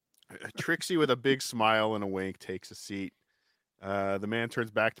 Trixie, with a big smile and a wink, takes a seat. The man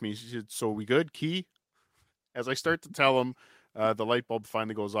turns back to me. She said, so we good? Key? As I start to tell him, the light bulb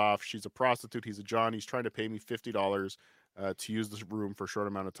finally goes off. She's a prostitute. He's a John. He's trying to pay me $50 to use this room for a short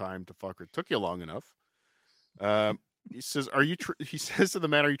amount of time to fuck her. It took you long enough. He says, he says to the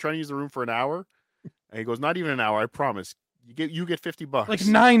man, are you trying to use the room for an hour? And he goes, not even an hour. I promise. You get $50. Like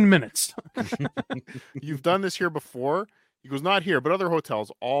 9 minutes. You've done this here before? He goes, not here, but other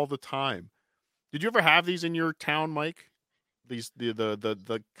hotels all the time. Did you ever have these in your town, Mike? These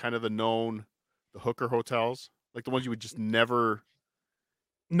the kind of the known the hooker hotels, like the ones you would just never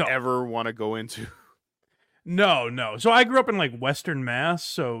ever want to go into. No. So I grew up in like Western Mass,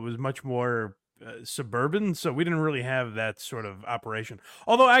 so it was much more suburban. So we didn't really have that sort of operation.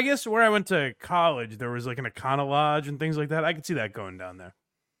 Although I guess where I went to college, there was like an Econo Lodge and things like that. I could see that going down there.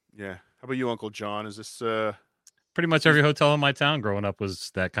 Yeah. How about you, Uncle John? Is this Pretty much every hotel in my town growing up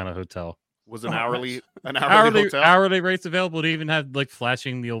was that kind of hotel. Was an hourly hotel? Hourly rates available to even have like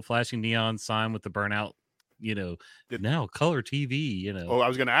the old flashing neon sign with the burnout, now color TV, Oh, I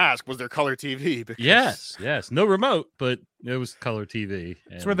was going to ask, was there color TV? Because... Yes. No remote, but it was color TV.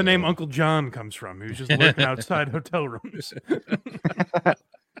 That's where the name Uncle John comes from. He was just lurking outside hotel rooms.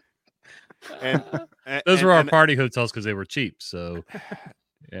 and those were our party hotels because they were cheap. So,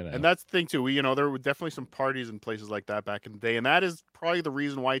 And that's the thing too. There were definitely some parties in places like that back in the day, and that is probably the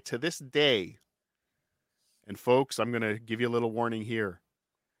reason why to this day. And folks, I'm going to give you a little warning here.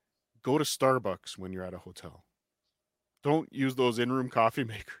 Go to Starbucks when you're at a hotel. Don't use those in-room coffee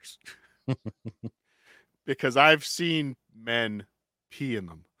makers. Because I've seen men pee in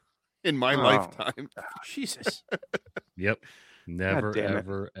them in my lifetime. Jesus. Yep.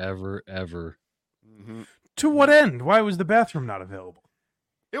 Never, ever. Mm-hmm. To what end? Why was the bathroom not available?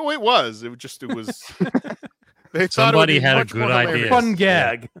 It was. They Somebody had a good idea. Fun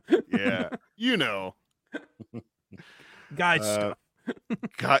gag. Yeah. Guy stuff.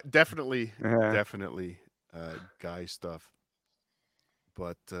 Definitely guy stuff.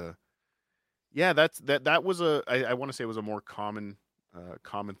 But that was I want to say it was a more common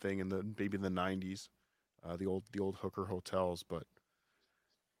thing in maybe in the 90s, the old hooker hotels. But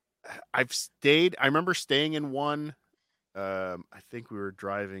I remember staying in one. I think we were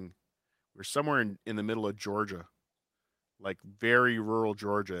somewhere in the middle of Georgia, like very rural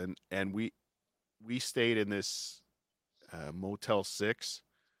Georgia, and we stayed in this Motel 6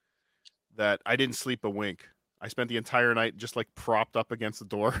 that I didn't sleep a wink. I spent the entire night just like propped up against the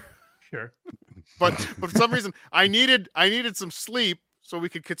door. Sure. But for some reason I needed some sleep so we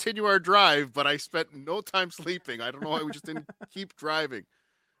could continue our drive, but I spent no time sleeping. I don't know why we just didn't keep driving.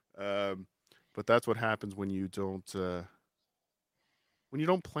 But that's what happens when you don't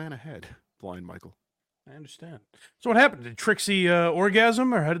plan ahead, Blind Michael. I understand. So what happened? Did Trixie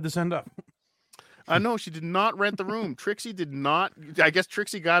orgasm, or how did this end up? No, she did not rent the room. Trixie did not. I guess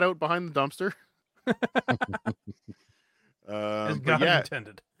Trixie got out behind the dumpster. As God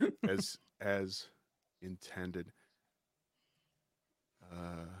intended. As intended.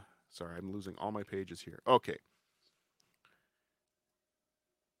 Sorry, I'm losing all my pages here. Okay.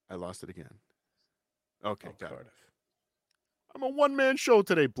 I lost it again. Okay, got it. I'm a one-man show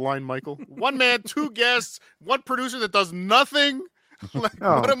today, Blind Michael. One man, two guests, one producer that does nothing. Like,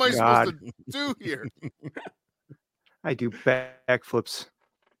 what am I supposed to do here? I do backflips.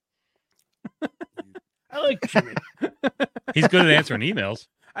 I like Jimmy. He's good at answering emails.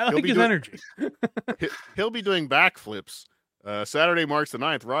 I He'll like be his doing- energy. He'll be doing backflips Saturday, March the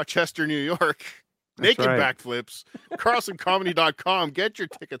 9th, Rochester, New York. That's Naked right. backflips. CarlsonComedy.com. Get your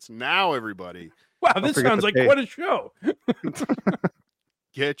tickets now, everybody. Wow, this forget sounds to like pay. quite a show.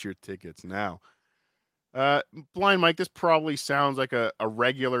 Get your tickets now. Blind Mike, this probably sounds like a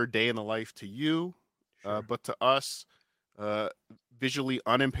regular day in the life to you, Sure. but to us, visually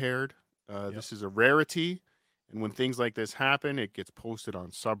unimpaired, Yep. this is a rarity. And when things like this happen, it gets posted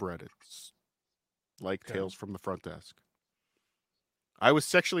on subreddits like Okay. Tales from the Front Desk. I was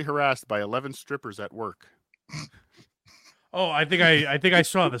sexually harassed by 11 strippers at work. Oh, I think I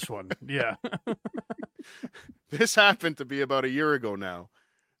saw this one. Yeah. This happened to be about a year ago now.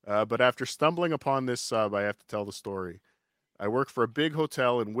 But after stumbling upon this sub, I have to tell the story. I work for a big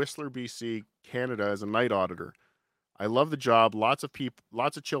hotel in Whistler, BC, Canada as a night auditor. I love the job, lots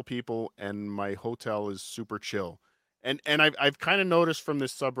of chill people, and my hotel is super chill. And I've kind of noticed from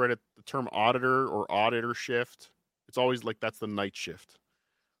this subreddit the term auditor or auditor shift. It's always like that's the night shift.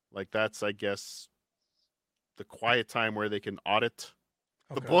 Like that's, I guess, the quiet time where they can audit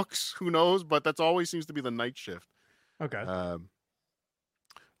the Okay. books. Who knows? But that's always seems to be the night shift. Okay.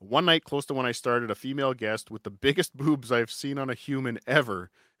 One night, close to when I started, a female guest with the biggest boobs I've seen on a human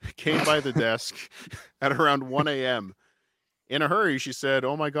ever came by the desk at around 1 a.m. In a hurry, she said,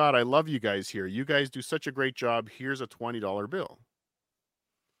 "Oh my God, I love you guys here. You guys do such a great job. Here's a $20 bill."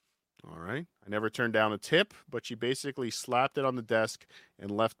 All right. I never turned down a tip, but she basically slapped it on the desk and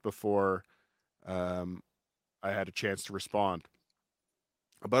left before I had a chance to respond.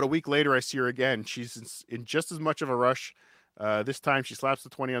 About a week later, I see her again. She's in just as much of a rush. This time, she slaps the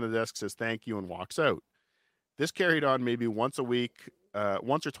 20 on the desk, says thank you, and walks out. This carried on maybe once or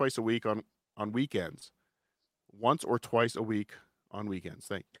twice a week on weekends. Once or twice a week on weekends.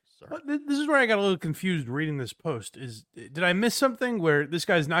 Thank you. Sorry. Well, this is where I got a little confused reading this post. Did I miss something where this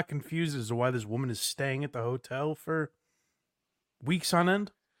guy's not confused as to why this woman is staying at the hotel for weeks on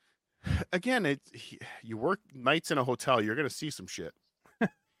end? Again, you work nights in a hotel, you're gonna see some shit.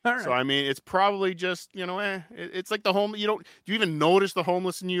 All right. So I mean, it's probably just it's like the home. Do you even notice the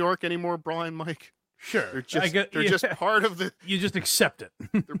homeless in New York anymore, Brian, Mike? Sure. They're just part of the. You just accept it.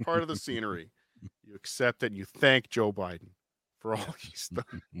 They're part of the scenery. You accept it. And you thank Joe Biden for all he's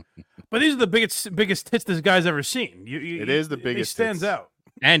done. But these are the biggest hits this guy's ever seen. It is the biggest It stands hits. out.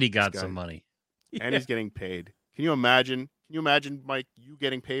 And he got This guy. some money. And he's getting paid. Can you imagine? Can you imagine, Mike, you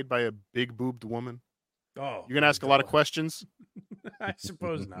getting paid by a big boobed woman? Oh, You're gonna ask a lot of questions. I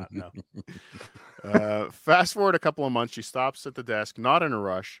suppose not. No. Fast forward a couple of months, she stops at the desk, not in a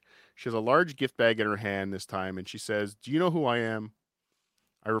rush. She has a large gift bag in her hand this time, and she says, "Do you know who I am?"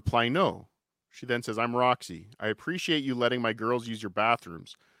 I reply, "No." She then says, "I'm Roxy. I appreciate you letting my girls use your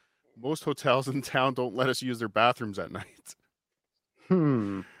bathrooms. Most hotels in town don't let us use their bathrooms at night."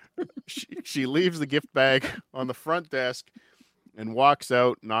 She leaves the gift bag on the front desk and walks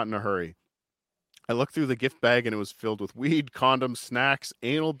out, not in a hurry. I looked through the gift bag and it was filled with weed, condoms, snacks,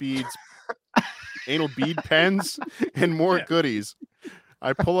 anal bead pens, and more Yeah. goodies.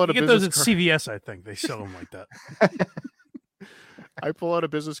 I pull out You a get those at business card. CVS, I think. They sell them like that. I pull out a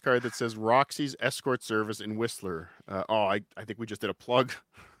business card that says Roxy's Escort Service in Whistler. I think we just did a plug.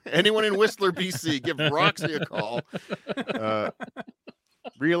 Anyone in Whistler, BC, give Roxy a call.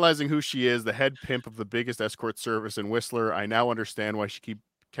 Realizing who she is, the head pimp of the biggest escort service in Whistler, I now understand why she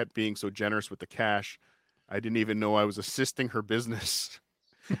kept being so generous with the cash. I didn't even know I was assisting her business.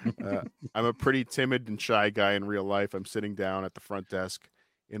 I'm a pretty timid and shy guy in real life. I'm sitting down at the front desk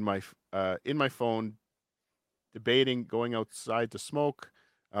in my phone, debating going outside to smoke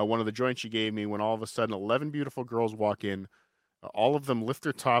one of the joints she gave me, when all of a sudden 11 beautiful girls walk in. All of them lift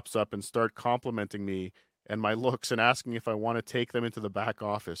their tops up and start complimenting me and my looks and asking if I want to take them into the back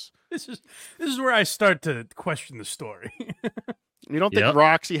office. This is where I start to question the story. You don't think Yep.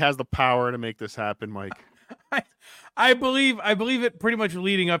 Roxy has the power to make this happen, Mike? I believe it pretty much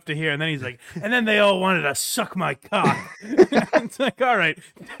leading up to here, and then he's like, and then they all wanted to suck my cock. It's like, all right,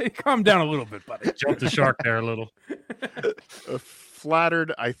 calm down a little bit, buddy. Jumped the shark there a little.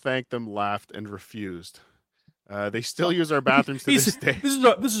 Flattered, I thanked them, laughed, and refused. They still use our bathrooms to this day.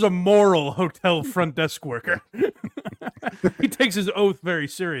 This is a moral hotel front desk worker. He takes his oath very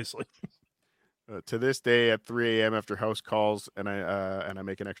seriously. To this day, at 3 a.m. after house calls, and I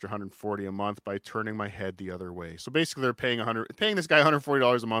make an extra $140 a month by turning my head the other way. So basically, they're paying this guy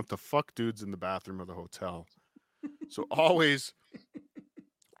 $140 a month to fuck dudes in the bathroom of the hotel. So always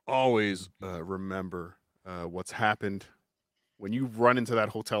remember what's happened when you run into that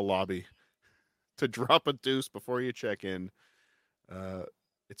hotel lobby to drop a deuce before you check in.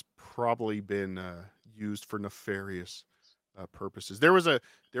 It's probably been used for nefarious purposes. There was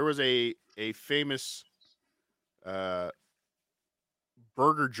a famous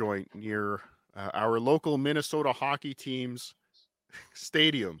burger joint near our local Minnesota hockey team's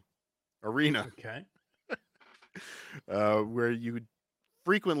stadium arena, Okay. where you would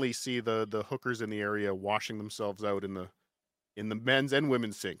frequently see the hookers in the area washing themselves out in the men's and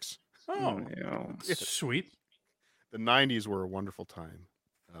women's sinks. Oh, Yeah. sweet. The 90s were a wonderful time.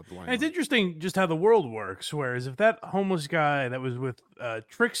 Blind And it's Mike. interesting just how the world works. Whereas if that homeless guy that was with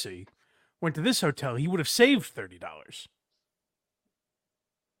Trixie went to this hotel, he would have saved $30.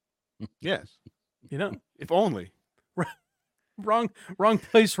 Yes, You know, if only. wrong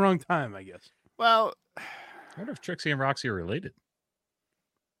place, wrong time. I guess. Well, I wonder if Trixie and Roxy are related.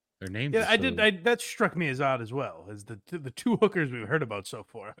 Their names. Yeah, are I so- did. That struck me as odd as well as the two hookers we've heard about so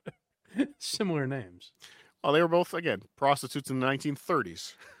far. Similar names. well, they were both again prostitutes in the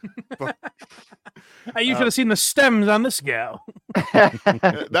 1930s. Hey, you should have seen the stems on this gal.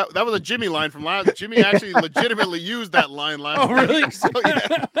 That was a Jimmy line from last. Jimmy actually legitimately used that line last. Oh, really? week, so,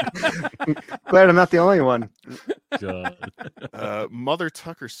 yeah. Glad I'm not the only one. God. Mother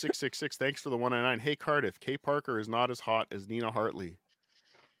Tucker 666. Thanks for the 199. Hey Cardiff, Kay Parker is not as hot as Nina Hartley.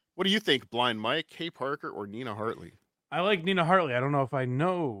 What do you think, Blind Mike? Kay Parker or Nina Hartley? I like Nina Hartley. I don't know if I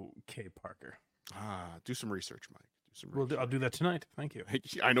know Kay Parker. Do some research, Mike. Do some I'll research. do that tonight. Thank you.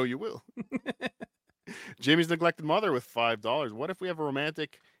 I know you will. Jimmy's neglected mother with $5. What if we have a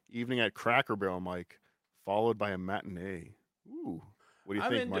romantic evening at Cracker Barrel, Mike, followed by a matinee? Ooh, what do you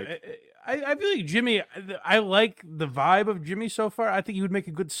think, Mike? I feel like Jimmy. I like the vibe of Jimmy so far. I think he would make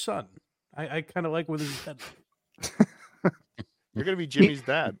a good son. I kind of like where this is headed. You're gonna be Jimmy's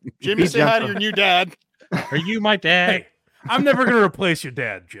dad. Jimmy, he say hi jumps to your new dad. Are you my dad? Hey, I'm never going to replace your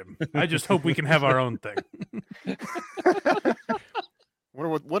dad, Jim. I just hope we can have our own thing.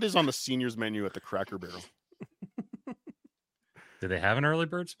 What is on the seniors menu at the Cracker Barrel? Do they have an early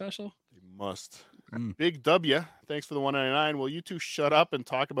bird special? They must. Mm. Big W. Thanks for the 199. Will you two shut up and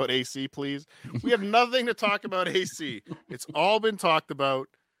talk about AC, please? We have nothing to talk about AC. It's all been talked about.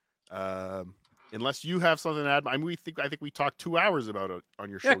 Unless you have something to add. I mean, I think we talked 2 hours about it on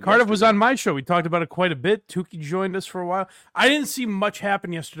your show. Yeah, Cardiff was yesterday. on my show. We talked about it quite a bit. Tukey joined us for a while. I didn't see much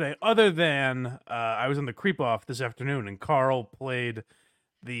happen yesterday other than I was on the creep off this afternoon and Carl played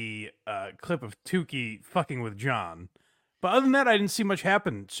the clip of Tukey fucking with John. But other than that, I didn't see much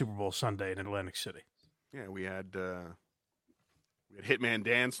happen Super Bowl Sunday in Atlantic City. Yeah, we had Hitman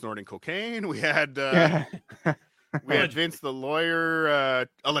Dan snorting cocaine. We had we had Vince the lawyer,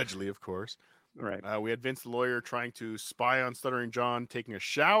 allegedly, of course. Right. We had Vince the lawyer trying to spy on Stuttering John taking a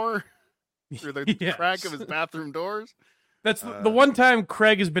shower through the Yes. crack of his bathroom doors. That's the one time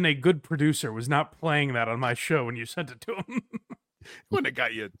Craig has been a good producer, was not playing that on my show when you sent it to him. Wouldn't have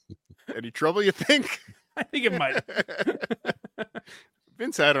got you any trouble, you think? I think it might.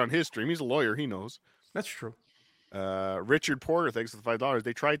 Vince had it on his stream. He's a lawyer. He knows. That's true. Richard Porter, thanks for the $5.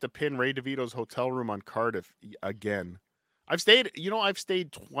 They tried to pin Ray DeVito's hotel room on Cardiff again. I've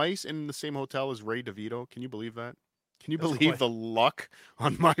stayed twice in the same hotel as Ray DeVito. Can you believe that? Can you That's believe quite- the luck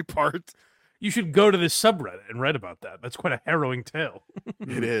on my part? You should go to this subreddit and write about that. That's quite a harrowing tale.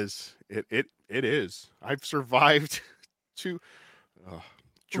 It is. It is. I've survived to.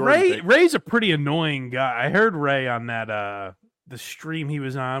 Jordan, Ray's a pretty annoying guy. I heard Ray on that the stream he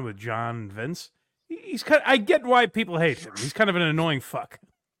was on with John and Vince. He's kind. I get why people hate him. He's kind of an annoying fuck.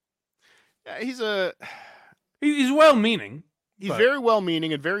 yeah, He's well-meaning. he's but- very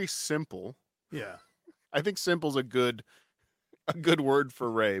well-meaning and very simple. Yeah. I think simple's a good word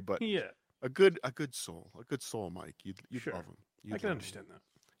for Ray, but Yeah. a good soul, Mike. You'd Sure. love him. I You'd can love him. understand that.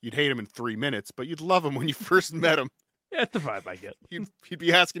 You'd hate him in 3 minutes, but you'd love him when you first met him. Yeah, it's the vibe I get. He'd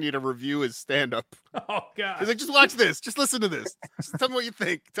be asking you to review his stand-up. Oh God. He's like, just watch this. Just listen to this. Just tell me what you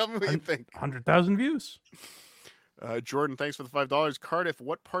think. Tell me what you think. 100,000 views. Jordan, thanks for the $5. Cardiff,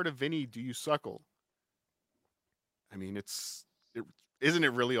 what part of Vinny do you suckle? I mean, isn't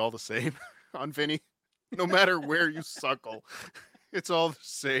it really all the same on Vinny? No matter where you suckle, it's all the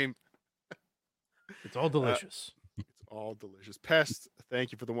same. It's all delicious. It's all delicious. Pest,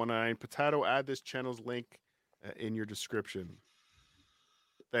 thank you for the 199. Potato, add this channel's link in your description.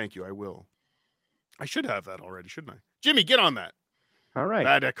 Thank you. I will. I should have that already, shouldn't I? Jimmy, get on that. All right.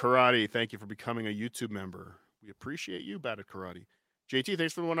 Bad at Karate, thank you for becoming a YouTube member. We appreciate you, Bad at Karate. JT,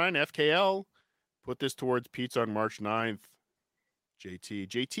 thanks for the 199. FKL, put this towards pizza on March 9th.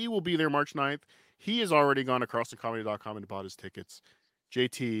 JT will be there March 9th. He has already gone across to comedy.com and bought his tickets.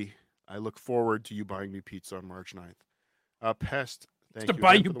 JT, I look forward to you buying me pizza on March 9th. Pest, thank To you.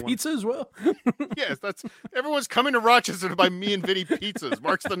 buy again you for the pizza as well. Yes, everyone's coming to Rochester to buy me and Vinny pizzas.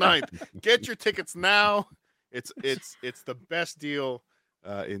 March the 9th. Get your tickets now. It's the best deal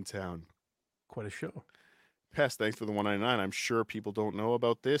in town. Quite a show. Pest, thanks for the $1.99. I'm sure people don't know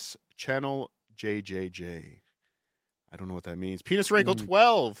about this channel. JJJ. I don't know what that means. Penis Wrinkle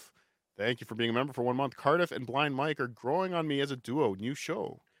 12. Thank you for being a member for 1 month. Cardiff and Blind Mike are growing on me as a duo. New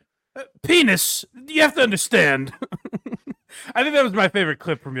show. Penis. You have to understand. I think that was my favorite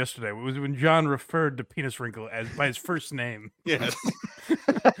clip from yesterday. It was when John referred to Penis Wrinkle as by his first name. Yes.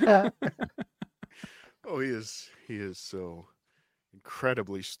 Oh, he is so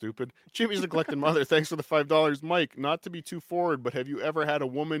incredibly stupid. Jimmy's neglected mother. Thanks for the $5, Mike. Not to be too forward, but have you ever had a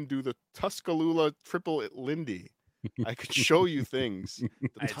woman do the Tuscaloosa triple Lindy? I could show you things.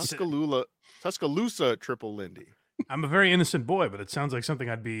 The Tuscaloosa triple Lindy. I'm a very innocent boy, but it sounds like something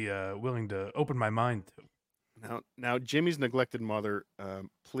I'd be willing to open my mind to. Now, Jimmy's neglected mother,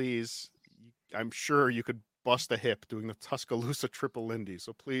 please, I'm sure you could bust a hip doing the Tuscaloosa triple Lindy,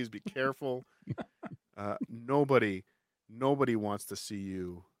 so please be careful. Nobody wants to see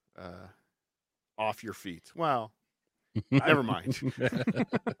you off your feet. Well, never mind.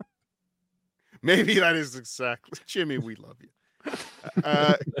 Maybe that is exactly, Jimmy, we love you.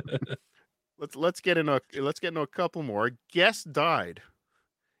 Let's get into a couple more. A guest died,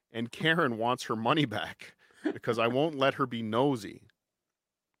 and Karen wants her money back because I won't let her be nosy.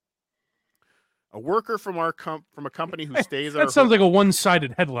 A worker from a company who stays at that our sounds like a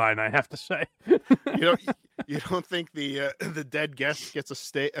one-sided headline, I have to say. You don't think the dead guest gets a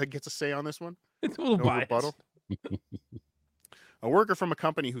say on this one? It's a little biased. Rebuttal? A worker from a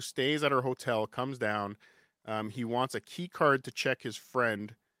company who stays at our hotel comes down. He wants a key card to check his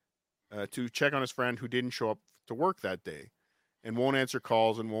friend, to check on his friend who didn't show up to work that day, and won't answer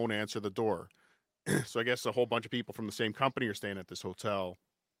calls and won't answer the door. So I guess a whole bunch of people from the same company are staying at this hotel,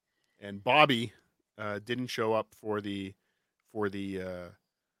 and Bobby didn't show up for the what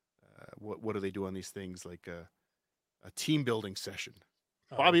do they do on these things, like a team building session.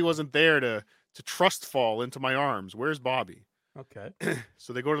 Bobby wasn't there to trust fall into my arms. Where's Bobby? Okay.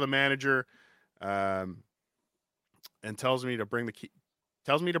 So they go to the manager and tells me to bring the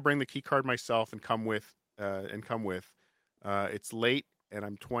key card myself and come with. It's late and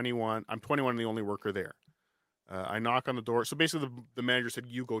I'm 21. I'm 21 and the only worker there. I knock on the door. So basically the manager said,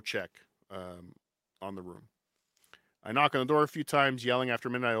 you go check on the room. I knock on the door a few times, yelling. After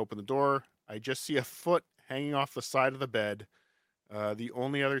a minute, I open the door. I just see a foot hanging off the side of the bed. The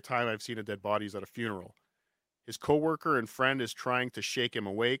only other time I've seen a dead body is at a funeral. His coworker and friend is trying to shake him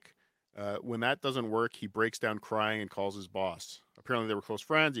awake. When that doesn't work, he breaks down crying and calls his boss. Apparently, they were close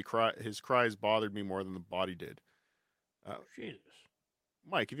friends. His cries bothered me more than the body did. Jesus.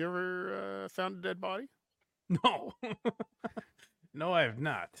 Mike, have you ever found a dead body? No. No, I have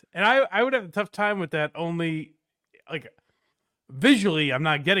not. And I would have a tough time with that only, like, visually, I'm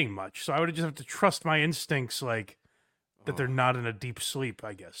not getting much. So I would just have to trust my instincts, like, that they're not in a deep sleep,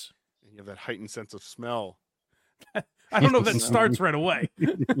 I guess. And you have that heightened sense of smell. I don't know if that starts right away.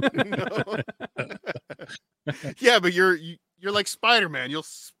 Yeah, but you're like Spider-Man. You'll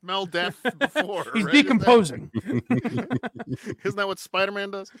smell death before. He's right? decomposing. Isn't that what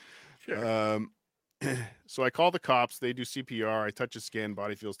Spider-Man does? Sure. So I call the cops. They do CPR. I touch his skin.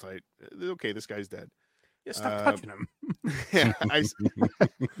 Body feels tight. Okay, this guy's dead. Yeah, stop touching him. Yeah,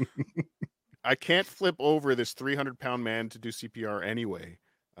 I can't flip over this 300-pound man to do CPR anyway.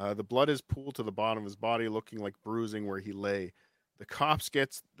 The blood is pooled to the bottom of his body, looking like bruising where he lay. The cop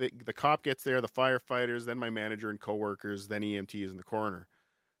gets there, the firefighters, then my manager and coworkers, then EMTs and the coroner.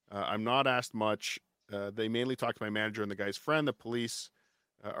 I'm not asked much. They mainly talk to my manager and the guy's friend. The police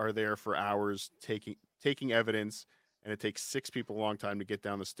are there for hours taking evidence, and it takes 6 people a long time to get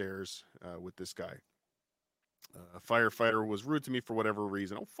down the stairs with this guy. A firefighter was rude to me for whatever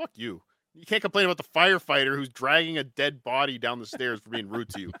reason. Oh, fuck you. You can't complain about the firefighter who's dragging a dead body down the stairs for being rude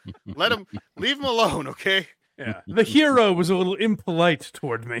to you. Leave him alone, okay? Yeah. The hero was a little impolite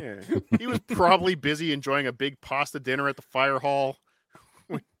toward me. Yeah. He was probably busy enjoying a big pasta dinner at the fire hall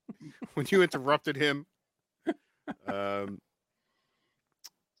when you interrupted him.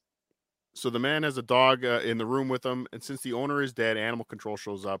 So the man has a dog in the room with him, and since the owner is dead, animal control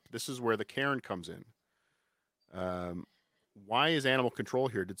shows up. This is where the Karen comes in. Why is animal control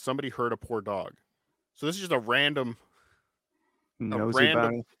here? Did somebody hurt a poor dog? So this is just a random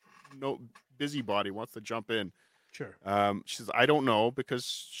busybody wants to jump in. Sure. She says, I don't know,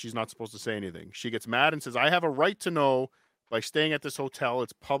 because she's not supposed to say anything. She gets mad and says, I have a right to know by staying at this hotel.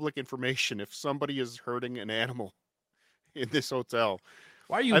 It's public information if somebody is hurting an animal in this hotel.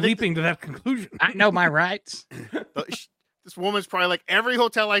 Why are you leaping to that conclusion? I know my rights. This woman's probably like, every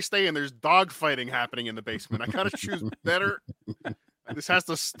hotel I stay in, there's dog fighting happening in the basement. I gotta choose better. This has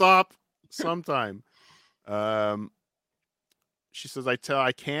to stop sometime. She says, I tell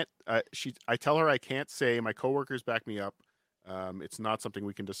her I can't say. My coworkers back me up. It's not something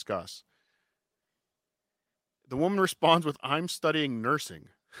we can discuss. The woman responds with, I'm studying nursing.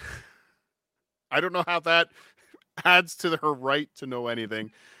 I don't know how that adds to her right to know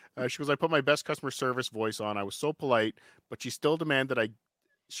anything. She goes, I put my best customer service voice on. I was so polite, but she still demanded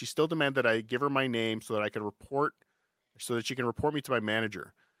I give her my name so that she can report me to my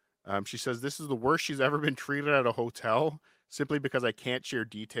manager. She says this is the worst she's ever been treated at a hotel, simply because I can't share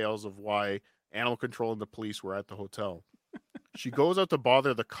details of why animal control and the police were at the hotel. She goes out to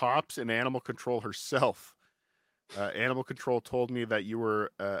bother the cops and animal control herself. Animal control told me that you, out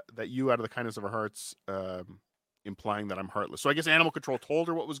of the kindness of our hearts, implying that I'm heartless. So I guess animal control told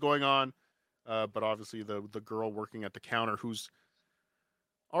her what was going on, but obviously the girl working at the counter, who's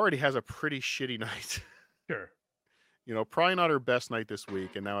already has a pretty shitty night. Sure. Probably not her best night this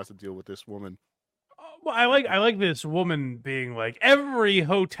week, and now has to deal with this woman. Well, I like this woman being like, every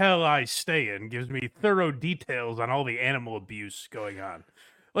hotel I stay in gives me thorough details on all the animal abuse going on.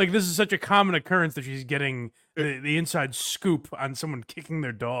 Like, this is such a common occurrence that she's getting the inside scoop on someone kicking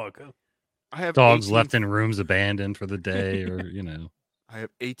their dog. I have dogs left in rooms abandoned for the day, or I have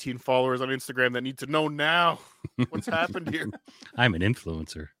 18 followers on Instagram that need to know now what's happened here. I'm an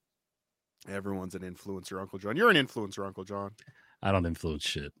influencer. Everyone's an influencer, Uncle John. You're an influencer, Uncle John. I don't influence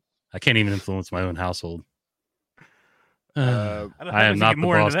shit. I can't even influence my own household. I am not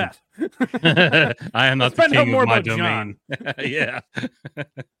more the into boss. that. I am not the Let's find out king more of my about domain. Yeah.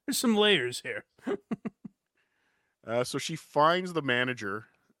 There's some layers here. So she finds the manager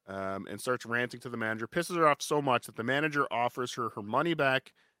and starts ranting to the manager, pisses her off so much that the manager offers her money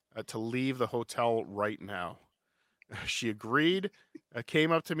back to leave the hotel right now. She agreed,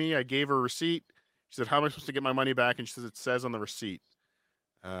 came up to me. I gave her a receipt. She said, how am I supposed to get my money back? And she says, it says on the receipt.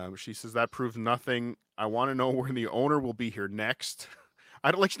 She says, that proves nothing. I want to know when the owner will be here next.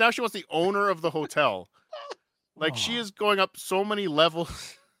 I don't now she wants the owner of the hotel. She is going up so many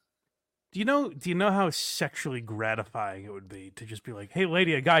levels. Do you know how sexually gratifying it would be to just be like, hey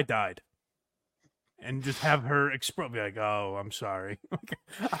lady, a guy died? And just have her be like, oh, I'm sorry.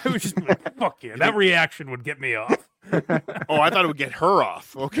 I would just be like, fuck yeah. That reaction would get me off. Oh, I thought it would get her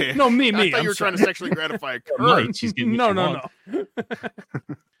off. Okay. No, me. I thought you were trying to sexually gratify her. She's getting no.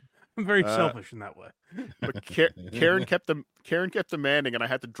 I'm very selfish in that way. But Karen kept demanding, and I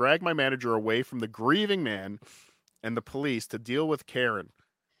had to drag my manager away from the grieving man and the police to deal with Karen.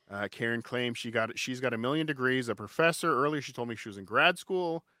 Karen claims she's got 1 million degrees, a professor. Earlier, she told me she was in grad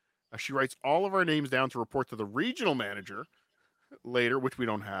school. She writes all of our names down to report to the regional manager later, which we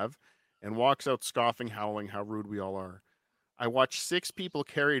don't have, and walks out scoffing, howling how rude we all are. I watched 6 people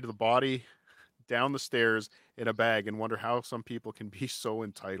carry the body down the stairs in a bag and wonder how some people can be so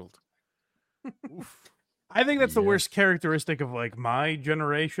entitled. Oof. I think that's the worst characteristic of my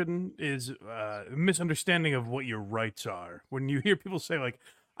generation is a misunderstanding of what your rights are. When you hear people say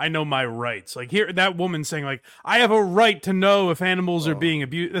I know my rights. Here, that woman saying I have a right to know if animals are being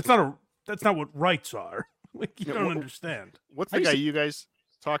abused. That's not what rights are. You don't understand. What's the guy you guys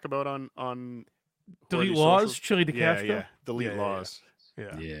talk about on Delete laws? Chili de yeah, Castro? Yeah, delete laws.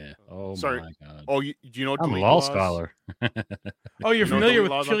 Yeah. Oh, sorry. My God. Oh, do you know? I'm a law scholar. Oh, you're familiar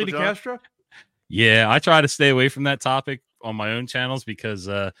with Chili de Castro? Yeah, I try to stay away from that topic on my own channels because,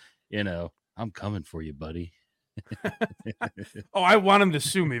 I'm coming for you, buddy. Oh, I want him to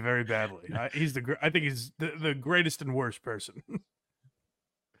sue me very badly. I think he's the greatest and worst person.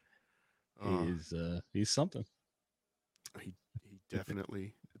 He's something. He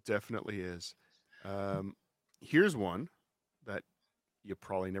definitely is. Here's one that you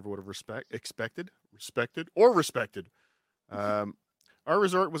probably never would have respected. Our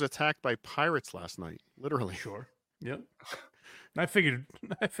resort was attacked by pirates last night. Literally. Sure. Yep. I figured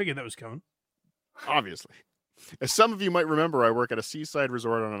that was coming. Obviously. As some of you might remember, I work at a seaside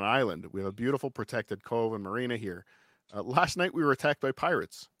resort on an island. We have a beautiful protected cove and marina here. Last night we were attacked by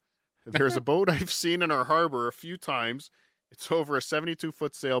pirates. There's a boat I've seen in our harbor a few times. It's over a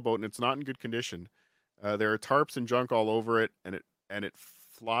 72-foot sailboat and it's not in good condition. There are tarps and junk all over it, and it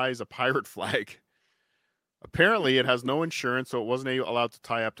flies a pirate flag. Apparently, it has no insurance, so it wasn't allowed to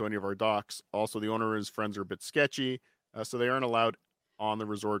tie up to any of our docks. Also, the owner and his friends are a bit sketchy, so they aren't allowed on the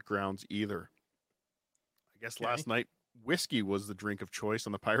resort grounds either. I guess last night, whiskey was the drink of choice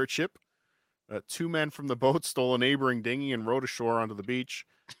on the pirate ship. 2 men from the boat stole a neighboring dinghy and rowed ashore onto the beach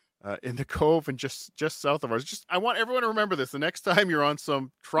in the cove and just south of ours. I want everyone to remember this. The next time you're on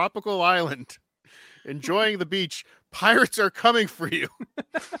some tropical island enjoying the beach, pirates are coming for you.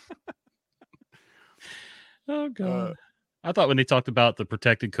 Oh, God. I thought when they talked about the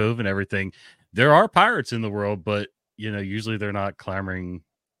protected cove and everything, there are pirates in the world, but usually they're not clamoring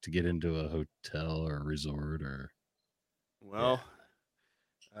to get into a hotel or a resort or. Well,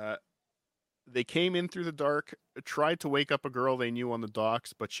 they came in through the dark, tried to wake up a girl they knew on the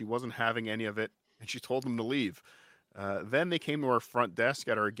docks, but she wasn't having any of it, and she told them to leave. Then they came to our front desk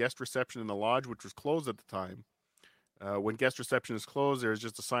at our guest reception in the lodge, which was closed at the time. When guest reception is closed, there's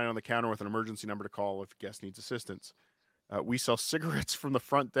just a sign on the counter with an emergency number to call if a guest needs assistance. We sell cigarettes from the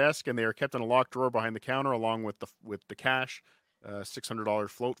front desk, and they are kept in a locked drawer behind the counter, along with the cash, $600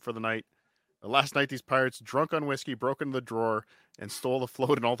 float for the night. Last night, these pirates, drunk on whiskey, broke into the drawer and stole the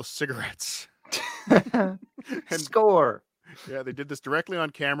float and all the cigarettes. Score. Yeah, they did this directly on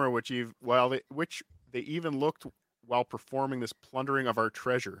camera, which they even looked while performing this plundering of our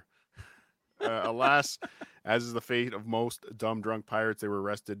treasure. Alas, as is the fate of most dumb drunk pirates, they were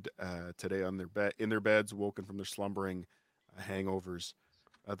arrested today on in their beds, woken from their slumbering hangovers.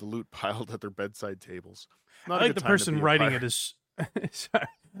 The loot piled at their bedside tables. Not I like the person writing it is. Sorry.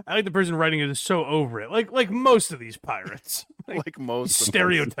 I like the person writing it is so over it, like most of these pirates, like most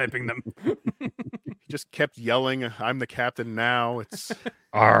stereotyping them. He just kept yelling, "I'm the captain now." It's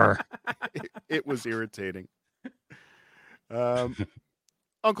it was irritating.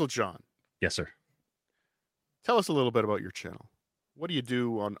 Uncle John. Yes, sir. Tell us a little bit about your channel. What do you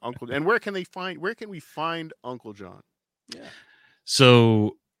do on Uncle? And where can we find Uncle John? Yeah.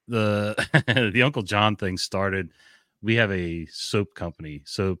 So the the Uncle John thing started. We have a soap company,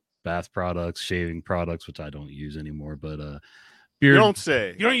 soap, bath products, shaving products, which I don't use anymore. But beard. You don't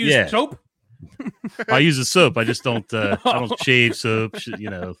say. You don't use soap? I use a soap. I just don't. I don't shave soap.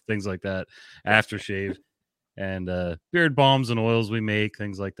 Things like that. Aftershave. And beard balms and oils we make,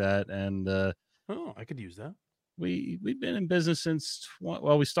 things like that. And I could use that. We've been in business since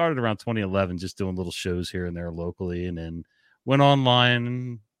we started around 2011, just doing little shows here and there locally, and then went online.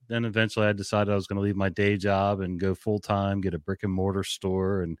 And then eventually I decided I was going to leave my day job and go full time, get a brick and mortar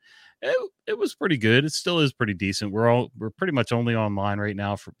store, and it was pretty good. It still is pretty decent. We're pretty much only online right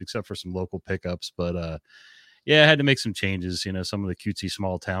now, except for some local pickups. But I had to make some changes. Some of the cutesy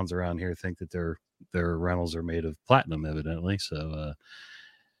small towns around here think that their rentals are made of platinum, evidently. So,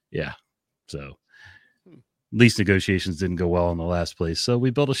 So lease negotiations didn't go well in the last place. So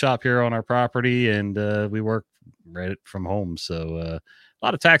we built a shop here on our property, and we work right from home. So a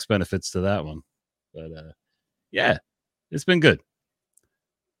lot of tax benefits to that one. But it's been good.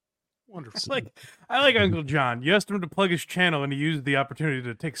 Wonderful. I like Uncle John. You asked him to plug his channel, and he used the opportunity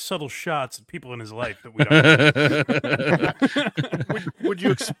to take subtle shots at people in his life that we don't. would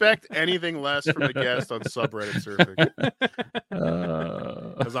you expect anything less from a guest on subreddit surfing?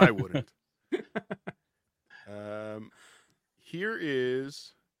 Because I wouldn't. Here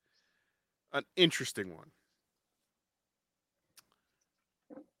is an interesting one.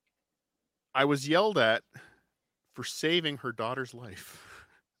 I was yelled at for saving her daughter's life.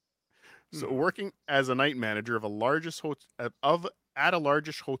 So, working as a night manager of a largest at a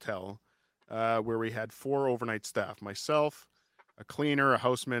largest hotel, where we had 4 overnight staff: myself, a cleaner, a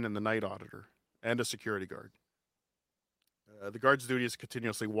houseman, and the night auditor, and a security guard. The guard's duty is to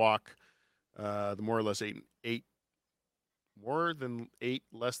continuously walk the more than 8,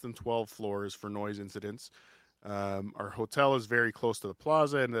 less than 12 floors for noise incidents. Our hotel is very close to the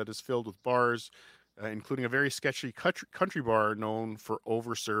plaza, and that is filled with bars, including a very sketchy country bar known for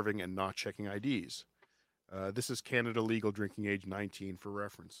over-serving and not checking IDs. This is Canada legal drinking age 19 for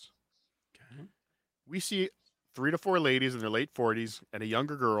reference. Okay. We see 3 to 4 ladies in their late 40s and a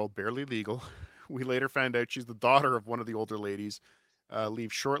younger girl, barely legal. We later found out she's the daughter of one of the older ladies.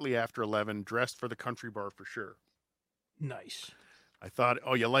 Leave shortly after 11, dressed for the country bar for sure. Nice. I thought,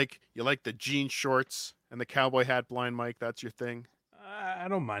 you like the jean shorts and the cowboy hat, Blind Mike? That's your thing? I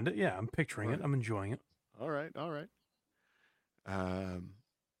don't mind it. Yeah, I'm picturing it. I'm enjoying it. All right.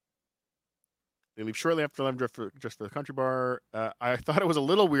 They leave shortly after 11 just for the country bar. I thought it was a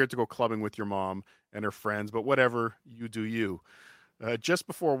little weird to go clubbing with your mom and her friends, but whatever, you do you. Just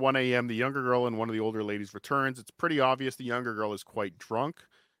before 1 a.m., the younger girl and one of the older ladies returns. It's pretty obvious the younger girl is quite drunk,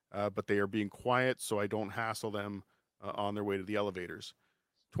 but they are being quiet, so I don't hassle them on their way to the elevators.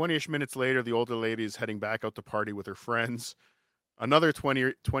 20-ish minutes later, the older lady is heading back out to party with her friends. Another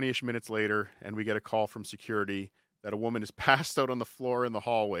 20-ish minutes later, and we get a call from security that a woman is passed out on the floor in the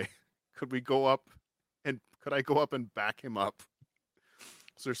hallway. Could I go up and back him up?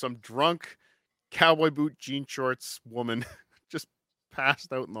 So there's some drunk cowboy boot, jean shorts woman just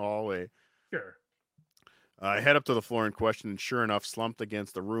passed out in the hallway. Sure. I head up to the floor in question, and sure enough, slumped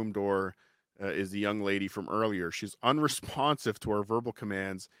against the room door is the young lady from earlier. She's unresponsive to our verbal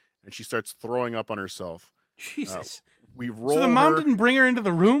commands, and she starts throwing up on herself. Jesus. We roll So the mom her, didn't bring her into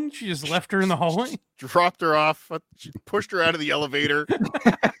the room? She just left her in the hallway? dropped her off, she pushed her out of the elevator.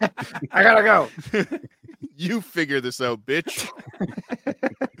 I gotta go. You figure this out, bitch.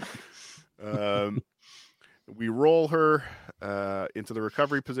 We roll her into the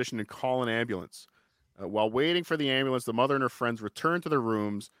recovery position and call an ambulance. While waiting for the ambulance, the mother and her friends return to their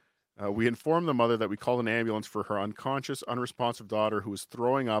rooms. We inform the mother that we called an ambulance for her unconscious, unresponsive daughter who is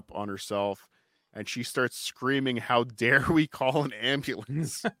throwing up on herself, and she starts screaming, "How dare we call an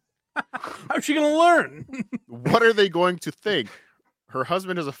ambulance?" How's she going to learn? What are they going to think? Her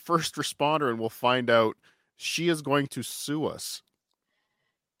husband is a first responder, and we'll find out she is going to sue us.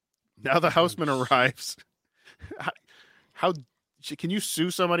 Now the houseman arrives. How can you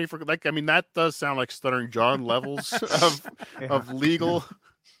sue somebody for, like, I mean, that does sound like Stuttering John levels of legal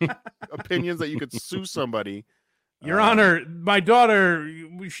opinions that you could sue somebody. Your Honor, my daughter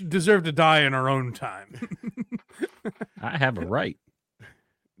should deserve to die in her own time. I have a right.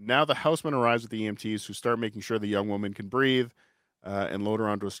 Now the houseman arrives with the EMTs, who start making sure the young woman can breathe and load her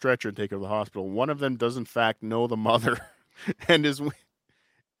onto a stretcher and take her to the hospital. One of them does in fact know the mother, and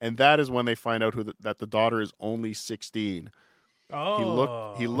that is when they find out that the daughter is only 16.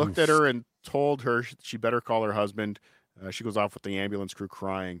 Oh. He looked at her and told her she better call her husband. She goes off with the ambulance crew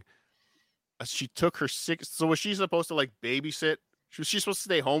crying. She took her so was she supposed to, like, babysit? Was she supposed to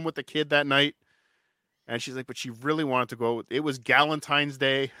stay home with the kid that night? And she's like, but she really wanted to go. It was Galentine's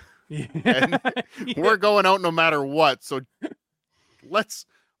Day. Yeah. And we're going out no matter what. So let's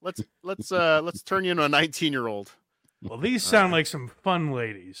turn you into a 19-year-old. Well, these sound like some fun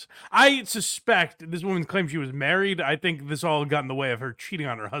ladies. I suspect this woman claims she was married. I think this all got in the way of her cheating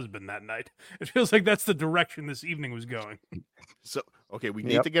on her husband that night. It feels like that's the direction this evening was going. So, okay, we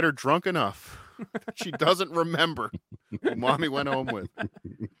need to get her drunk enough she doesn't remember who Mommy went home with.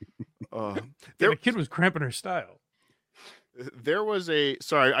 The kid was cramping her style. There was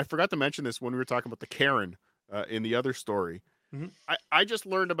sorry, I forgot to mention this when we were talking about the Karen in the other story. Mm-hmm. I just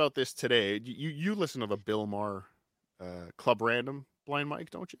learned about this today. You listen to the Bill Maher Club Random, Blind Mike,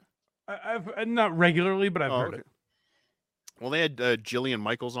 don't you? I've not regularly, but I've heard it. Well, they had Jillian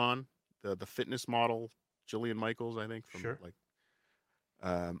Michaels on, the fitness model, Jillian Michaels, I think. From, sure.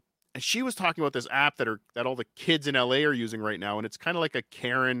 And she was talking about this app that all the kids in LA are using right now, and it's kind of like a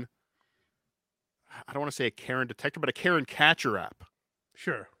Karen. I don't want to say a Karen detector, but a Karen catcher app.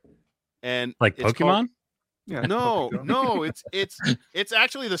 Sure. And like Pokemon? Yeah. No, it's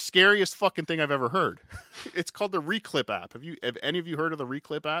actually the scariest fucking thing I've ever heard. It's called the Reclip app. Have any of you heard of the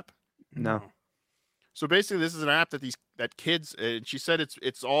Reclip app? No. So basically, this is an app that kids. She said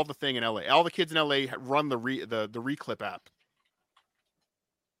it's all the thing in LA. All the kids in LA run the Reclip app.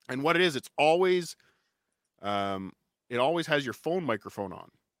 And what it is, it's always, it always has your phone microphone on.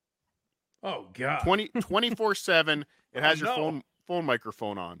 Oh God. 24/7. It has your phone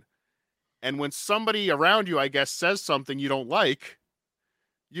microphone on. And when somebody around you, I guess, says something you don't like,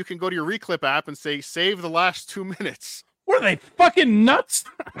 you can go to your Reclip app and say, "Save the last 2 minutes." Were they fucking nuts?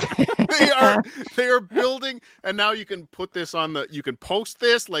 They are building, and now you can put this on you can post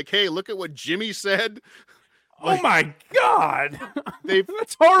this, like, "Hey, look at what Jimmy said." Like, oh my God.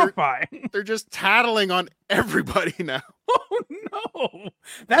 That's horrifying. They're just tattling on everybody now. Oh no.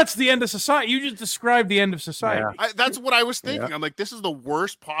 That's the end of society. You just described the end of society. Yeah. That's what I was thinking. Yeah. I'm like, this is the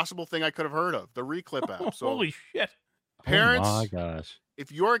worst possible thing I could have heard of, the Reclip app. So holy shit. Parents, oh my gosh.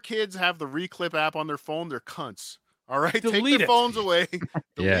 if your kids have the Reclip app on their phone, they're cunts. All right? Delete Take their it. phones away.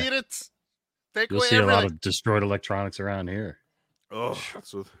 Delete Yeah. it. Take You'll away see everything. a lot of destroyed electronics around here. Oh,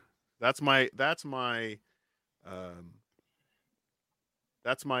 so that's my the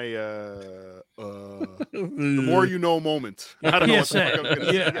more you know moment. I don't know what the fuck I'm gonna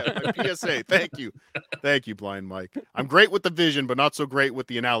say. Yeah, my PSA. Thank you, Blind Mike. I'm great with the vision, but not so great with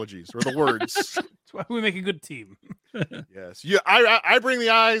the analogies or the words. That's why we make a good team. Yes, yeah. I bring the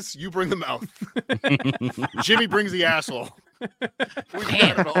eyes, you bring the mouth. Jimmy brings the asshole. We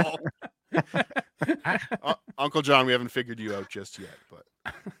got it all. Uncle John, we haven't figured you out just yet, but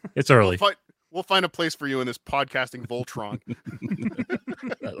It's early. We'll find a place for you in this podcasting Voltron.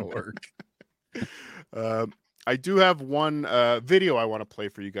 That'll work. I do have one video I want to play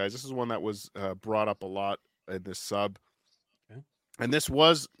for you guys. This is one that was brought up a lot in this sub. Okay. And this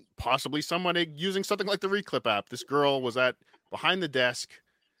was possibly somebody using something like the Reclip app. This girl was behind the desk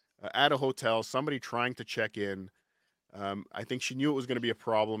at a hotel, somebody trying to check in. I think she knew it was going to be a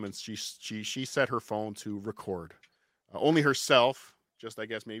problem, and she set her phone to record. Only herself, just I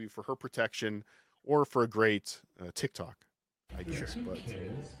guess maybe for her protection or for a great TikTok, I guess. Two But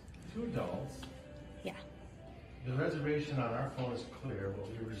kids, 2 adults. Yeah. The reservation on our phone is clear, what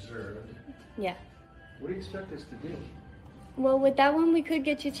we reserved. Yeah. What do you expect us to do? Well, with that one, we could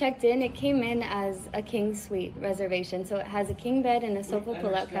get you checked in. It came in as a king suite reservation, so it has a king bed and a sofa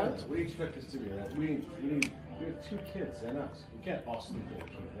pull-out couch. What do you expect us to do? We have 2 kids and us. We can't all sleep in a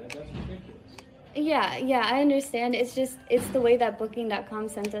king bed. That's ridiculous. Yeah, I understand. It's the way that Booking.com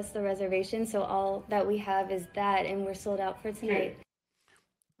sent us the reservation, so all that we have is that, and we're sold out for tonight.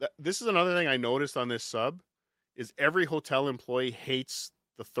 This is another thing I noticed on this sub, is every hotel employee hates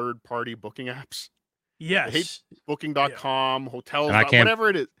the third-party booking apps. Yes. They hate Booking.com, hotels, And I can't- whatever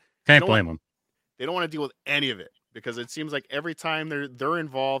it is. Can't blame them. They don't want to deal with any of it because it seems like every time they're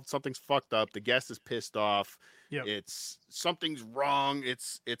involved, something's fucked up. The guest is pissed off. Yep. It's something's wrong.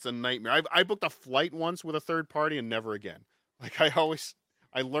 It's a nightmare. I booked a flight once with a third party and never again. Like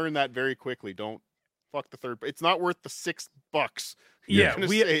I learned that very quickly. Don't fuck the third. It's not worth the $6 you're gonna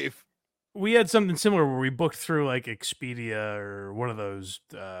save. We had something similar where we booked through like Expedia or one of those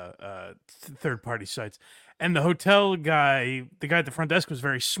third-party sites. And the hotel guy, the guy at the front desk was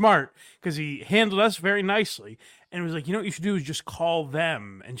very smart because he handled us very nicely. And it was like, you know what you should do is just call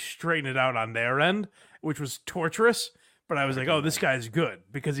them and straighten it out on their end, which was torturous. But I was like, oh, this guy's good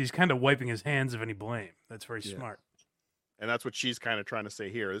because he's kind of wiping his hands of any blame. That's very smart. And that's what she's kind of trying to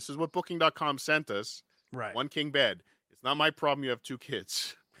say here. This is what Booking.com sent us. Right. 1 king bed. It's not my problem. You have 2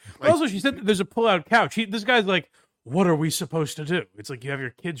 kids. But also, she said that there's a pull-out couch. This guy's like, what are we supposed to do? It's like you have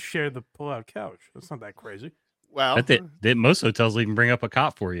your kids share the pull-out couch. That's not that crazy. Well, most hotels even bring up a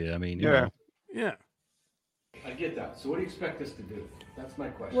cot for you. I mean, you know. Yeah. I get that. So what do you expect us to do? That's my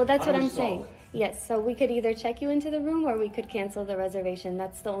question. Well, that's How what do we I'm solve saying. it? Yes, so we could either check you into the room or we could cancel the reservation.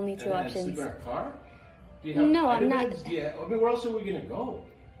 That's the only 2 And options. sleep in our car? No, I'm not. Yeah, I mean, where else are we going to go?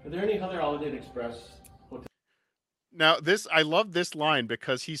 Are there any other Holiday Inn Express hotels? Now I love this line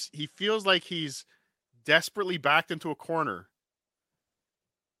because he feels like he's desperately backed into a corner.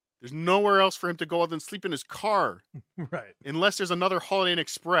 There's nowhere else for him to go other than sleep in his car. Right. Unless there's another Holiday Inn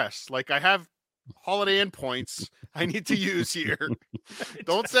Express. Like I have Holiday Inn points I need to use here.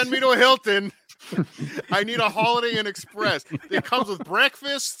 Don't send me to a Hilton. I need a Holiday Inn Express. It comes with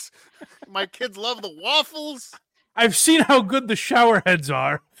breakfast. My kids love the waffles. I've seen how good the shower heads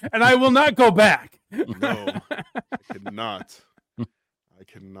are, and I will not go back. No, I cannot. I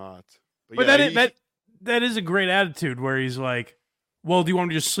cannot. But yeah, that is a great attitude where he's like, well, do you want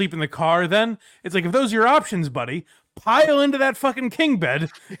me to just sleep in the car then? It's like, if those are your options, buddy, pile into that fucking king bed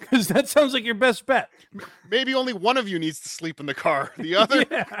because that sounds like your best bet. Maybe only one of you needs to sleep in the car. The other,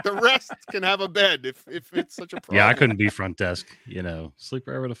 the rest can have a bed if it's such a problem. Yeah, I couldn't be front desk. You know, sleep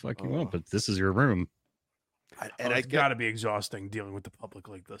wherever the fuck you want, but this is your room. And it's got to be exhausting dealing with the public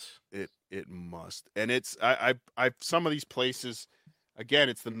like this. It must. And it's I some of these places, again,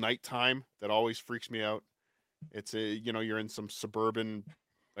 it's the nighttime that always freaks me out. It's you're in some suburban,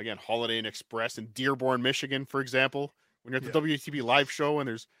 again, Holiday Inn Express in Dearborn, Michigan, for example, when you're at the WTB live show and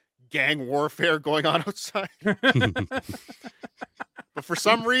there's gang warfare going on outside. But for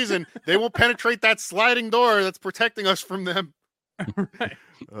some reason, they won't penetrate that sliding door that's protecting us from them. Right.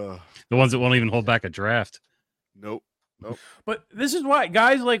 The ones that won't even hold back a draft. Nope. But this is why,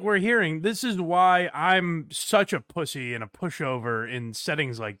 guys, like we're hearing, this is why I'm such a pussy and a pushover in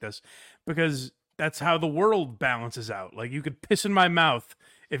settings like this, because that's how the world balances out. Like, you could piss in my mouth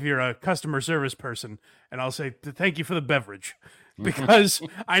if you're a customer service person, and I'll say, thank you for the beverage, because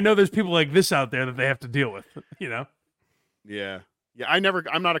I know there's people like this out there that they have to deal with, you know? Yeah. I'm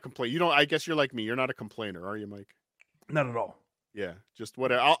not a complainer. I guess you're like me. You're not a complainer, are you, Mike? Not at all. Yeah. Just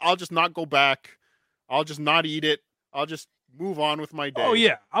whatever. I'll just not go back. I'll just not eat it. I'll just move on with my day. Oh,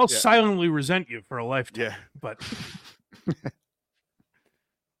 yeah. I'll silently resent you for a lifetime. Yeah. But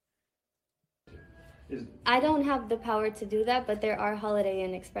I don't have the power to do that, but there are Holiday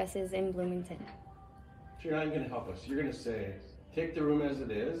Inn Expresses in Bloomington. So you're not going to help us. You're going to say, take the room as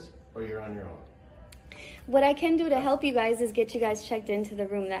it is, or you're on your own. What I can do to help you guys is get you guys checked into the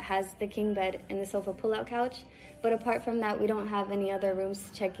room that has the king bed and the sofa pull-out couch. But apart from that, we don't have any other rooms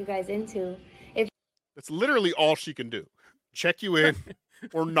to check you guys into. That's literally all she can do. Check you in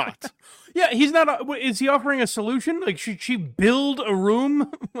or not. yeah, he's not. Is he offering a solution? Like, should she build a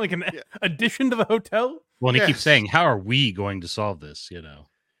room, like an addition to the hotel? Well, and he keeps saying, how are we going to solve this, you know?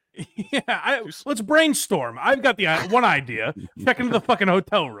 Yeah, let's brainstorm. I've got the one idea. Check into the fucking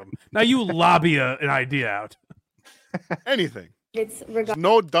hotel room. Now you lobby an idea out. Anything. It's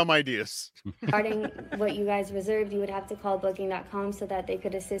no dumb ideas. Regarding what you guys reserved, you would have to call Booking.com so that they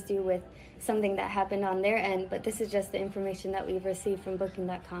could assist you with something that happened on their end. But this is just the information that we've received from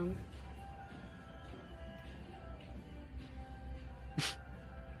Booking.com.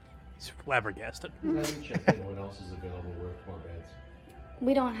 He's flabbergasted. How do you check in what else is available with more beds?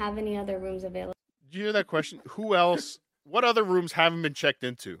 We don't have any other rooms available. Did you hear that question? Who else? What other rooms haven't been checked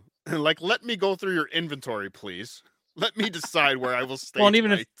into? Like, let me go through your inventory, please. Let me decide where I will stay Well, and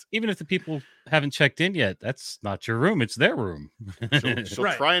tonight. even if the people haven't checked in yet, that's not your room; it's their room. She'll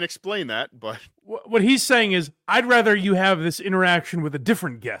Right. try and explain that, but What he's saying is, I'd rather you have this interaction with a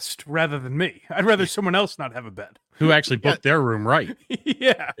different guest rather than me. I'd rather someone else not have a bed. Who actually booked their room right?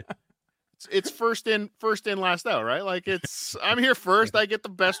 Yeah. it's first in, last out, right? Like I'm here first, I get the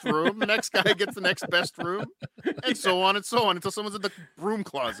best room. The next guy gets the next best room, and so on until someone's in the broom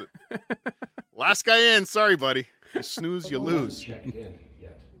closet. Last guy in. Sorry, buddy. You snooze, you lose. Checked in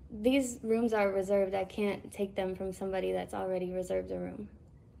yet. These rooms are reserved. I can't take them from somebody that's already reserved a room.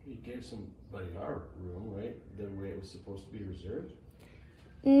 You gave somebody our room, right? The way it was supposed to be reserved?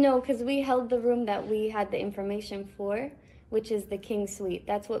 No, because we held the room that we had the information for, which is the King Suite.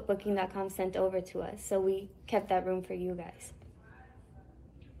 That's what Booking.com sent over to us. So we kept that room for you guys.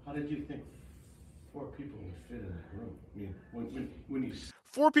 How did you think 4 people would fit in that room? I mean, when you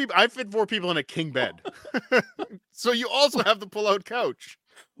 4 people. I fit 4 people in a king bed. So you also have the pull-out couch.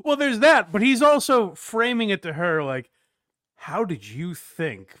 Well, there's that, but he's also framing it to her like, how did you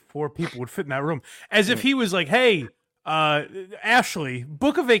think 4 people would fit in that room? As if he was like, hey, Ashley,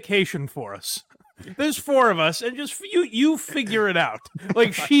 book a vacation for us. There's 4 of us, and just you figure it out.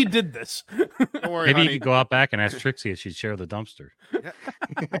 Like she did this. Don't worry, Maybe honey. you could go out back and ask Trixie if she'd share the dumpster.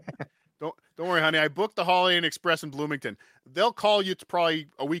 Don't worry, honey. I booked the Holiday Inn Express in Bloomington. They'll call you probably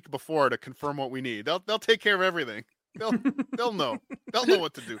a week before to confirm what we need. They'll take care of everything. They'll know. They'll know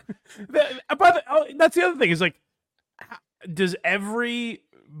what to do. That's the other thing is like, does every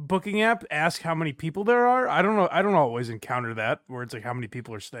booking app ask how many people there are? I don't know. I don't always encounter that where it's like how many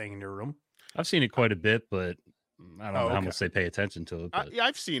people are staying in your room. I've seen it quite a bit, but I don't know how okay. much they pay attention to it. But Yeah,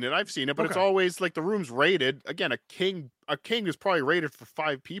 I've seen it, but it's Okay. always like the room's rated. Again, a king is probably rated for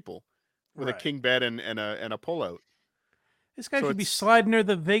 5 people with a Right. king bed and a pullout. This guy So should be it's- sliding near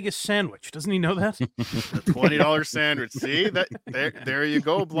the Vegas sandwich. Doesn't he know that? A $20 sandwich. See that? There you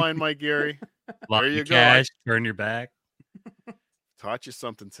go, Blind Mike Gary. lock there your you go. cash, turn your back. Taught you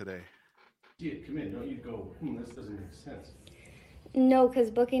something today. see it come in, don't you go, this doesn't make sense. No, because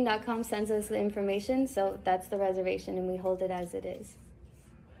Booking.com sends us the information, so that's the reservation, and we hold it as it is.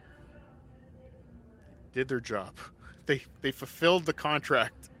 Did their job. They fulfilled the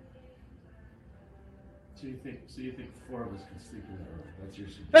contract. So you think 4 of us can sleep in that room? That's your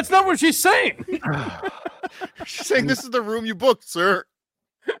suggestion? That's not what she's saying. She's saying this is the room you booked, sir.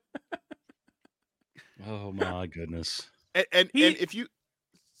 Oh my goodness. And if you,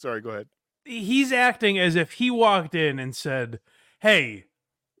 sorry, go ahead. He's acting as if he walked in and said, "Hey,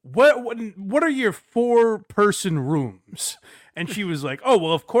 what are your 4-person rooms?" And she was like, "Oh,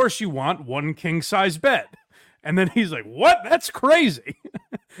 well, of course you want 1 king-size bed." And then he's like, "What? That's crazy."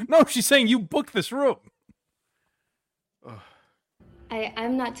 No, she's saying you booked this room.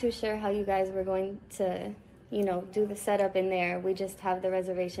 I'm not too sure how you guys were going to, do the setup in there. We just have the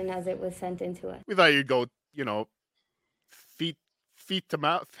reservation as it was sent into us. We thought you'd go, feet to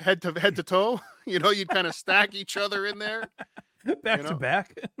mouth, head to toe. You'd kind of stack each other in there, Back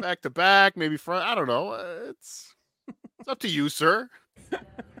to back, maybe front. I don't know. It's up to you, sir.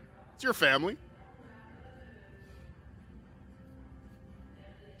 It's your family.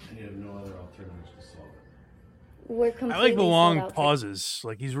 And you have no other alternatives to solve it. We're I completely like the sold long out for- pauses.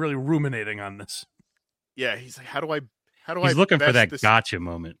 Like he's really ruminating on this. Yeah, he's like, how do I He's looking for best that this- gotcha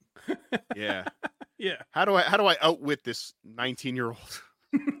moment. Yeah. Yeah. How do I outwit this 19-year-old?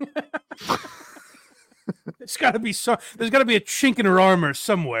 There's got to be a chink in her armor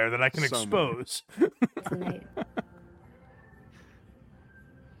somewhere that I can Somewhere. expose. tonight.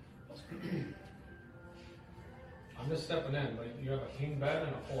 I'm just stepping in, but you have a king bed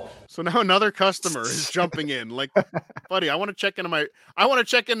and a pull-up. So now another customer is jumping in. Like, buddy, I want to check into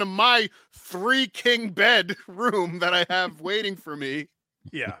my 3 king bed room that I have waiting for me.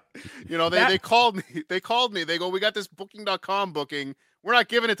 Yeah. They called me. They go, we got this Booking.com booking. We're not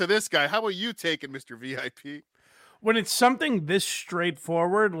giving it to this guy. How about you take it, Mr. VIP? When it's something this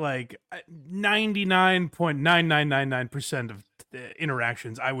straightforward, like 99.9999% of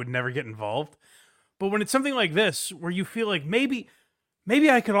interactions, I would never get involved. But when it's something like this, where you feel like maybe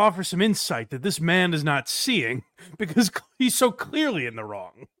I could offer some insight that this man is not seeing because he's so clearly in the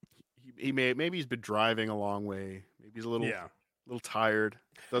wrong. Maybe he's been driving a long way. Maybe he's a little tired.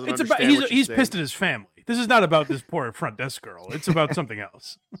 Doesn't It's understand about what he's you're pissed at saying. his family. This is not about this poor front desk girl. It's about something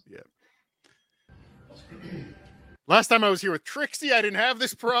else. Yeah. Last time I was here with Trixie, I didn't have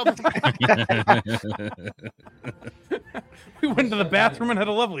this problem. We went to the bathroom and had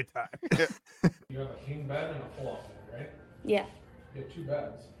a lovely time. You have a king bed and a pull-up bed, right? Yeah. You have 2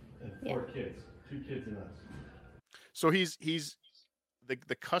 beds. And Yeah. 4 kids. 2 kids and us. So he's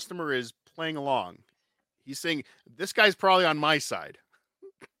the customer is playing along. He's saying this guy's probably on my side.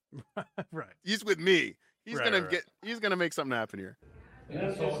 Right. He's with me. He's Right, gonna right, get. He's gonna make something happen here. And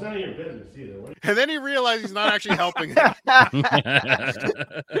it's none of your business either. What And then he realizes he's not actually helping him,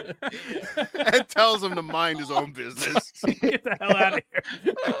 and tells him to mind his own business. Get the hell out of here.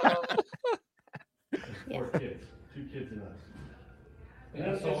 Yeah. 4 kids, 2 kids and us. And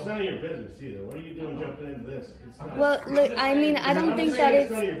it's none of your business either. What are you doing jumping into this? It's not. Well, look, I mean, I don't think that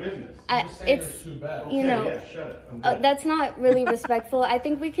It's none of your business. it's, Too bad. you know, Yeah, shut it. I'm good. that's not really respectful. I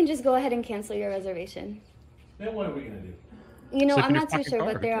think we can just go ahead and cancel your reservation. Then what are we gonna do? You know, Sit in I'm your not too fucking sure, car,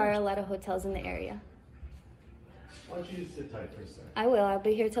 but who there are cares? a lot of hotels in the area. Why don't you just sit tight for a second? I will. I'll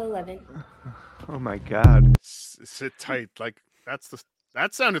be here till 11. Oh my God. Sit tight. Like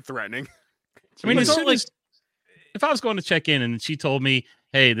that sounded threatening. I mean, But as don't, soon like- as if I was going to check in and she told me,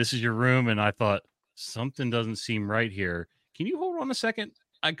 "Hey, this is your room," and I thought something doesn't seem right here. Can you hold on a second?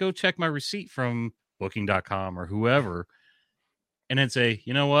 I go check my receipt from Booking.com or whoever, and then say,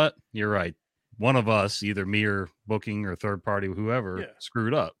 "You know what? You're right. One of us, either me or Booking or third party, whoever, Yeah.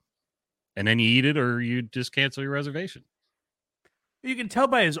 screwed up." And then you eat it, or you just cancel your reservation. You can tell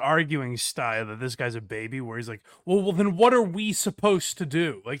by his arguing style that this guy's a baby, where he's like, well, then what are we supposed to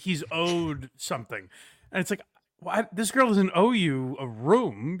do? Like, he's owed something. And it's like, well, this girl doesn't owe you a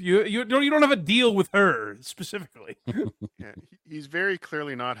room. You don't have a deal with her specifically. Yeah, he's very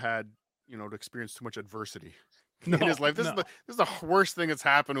clearly not had to experience too much adversity No, in his life. This no. is the worst thing that's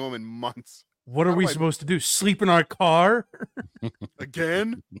happened to him in months. What are How we do I- supposed to do? Sleep in our car?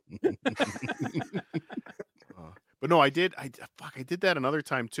 Again? But no, I did that another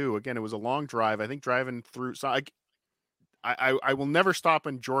time too. Again, it was a long drive. I think driving through. So I will never stop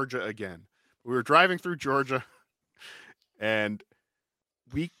in Georgia again. We were driving through Georgia, and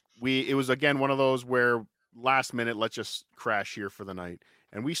it was again one of those where last minute, let's just crash here for the night.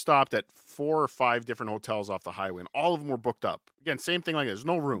 And we stopped at 4 or 5 different hotels off the highway, and all of them were booked up. Again, same thing like this. There's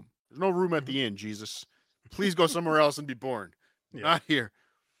no room. There's no room at the inn. Jesus, please go somewhere else and be born. Yeah. Not here.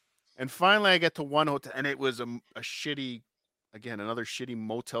 And finally, I get to one hotel, and it was a shitty, again, another shitty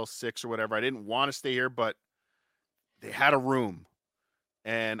Motel 6 or whatever. I didn't want to stay here, but they had a room.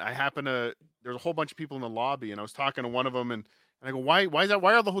 And I happened to, there's a whole bunch of people in the lobby, and I was talking to one of them, and I go, why is that?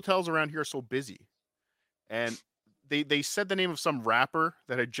 Why are the hotels around here so busy? And they said the name of some rapper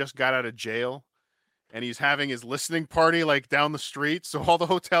that had just got out of jail, and he's having his listening party like down the street. So all the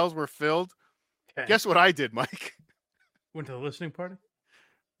hotels were filled. Okay. Guess what I did, Mike? Went to the listening party?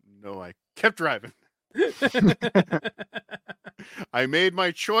 No, I kept driving. I made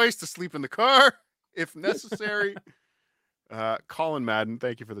my choice to sleep in the car if necessary. Colin Madden,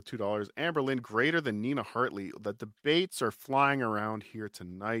 thank you for the $2. Amber Lynn, greater than Nina Hartley. The debates are flying around here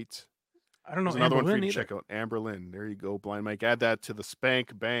tonight. I don't know. There's another Amber one for you Lynn to either. check out. Amber Lynn. There you go, Blind Mike. Add that to the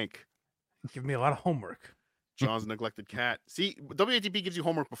Spank Bank. Give me a lot of homework. John's Neglected Cat. See, WATP gives you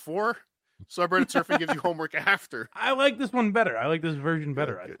homework before. Subreddit surfing gives you homework after. I like this one better. I like this version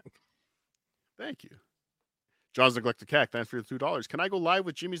better. Good, I good. think. Thank you. John's Neglected Cat. Thanks for the $2. Can I go live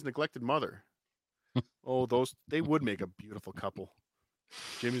with Jimmy's neglected mother? Oh, they would make a beautiful couple.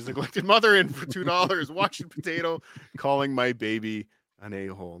 Jimmy's neglected mother in for $2. Watching Potato calling my baby an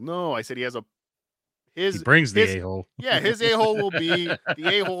a-hole. No, I said he has He brings the his- a-hole. Yeah, his a-hole will be the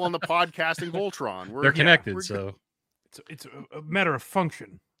a-hole on the podcasting Voltron. They're connected, we're so It's a matter of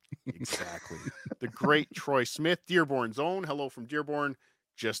function. Exactly. The great Troy Smith, Dearborn's own. Hello from Dearborn.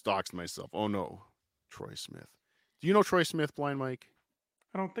 Just doxed myself. Oh no, Troy Smith. Do you know Troy Smith, Blind Mike?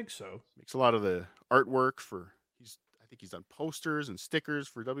 I don't think so. Makes a lot of the artwork for. I think he's done posters and stickers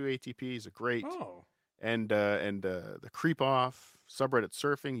for WATP. He's a great Oh, and the Creep Off subreddit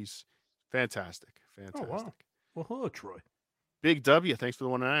surfing. He's fantastic. Fantastic. wow. Well, hello, Troy. Big W, thanks for the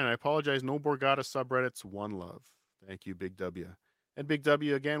 199. I apologize. No Borgata subreddits. One love. Thank you, Big W. And Big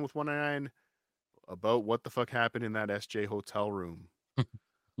W again with 199 about what the fuck happened in that SJ hotel room.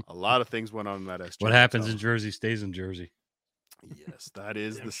 A lot of things went on in that SJ. what happens in hotel. Jersey stays in Jersey, Yes, that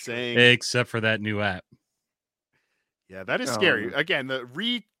is Yeah, the sure. saying. except for that new app. Yeah, that is scary. Oh. Again, the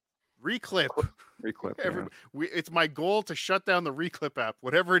reclip. Reclip. Yeah. Everybody, it's my goal to shut down the reclip app,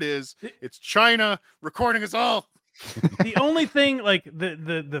 whatever it is. It's China recording us all. The only thing, like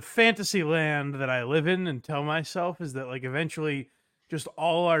the fantasy land that I live in and tell myself is that like eventually just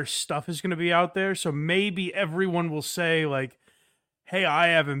all our stuff is going to be out there. So maybe everyone will say like, hey, I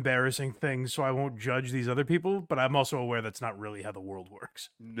have embarrassing things, so I won't judge these other people. But I'm also aware that's not really how the world works.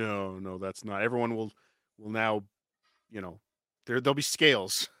 No, that's not. Everyone will now, there'll be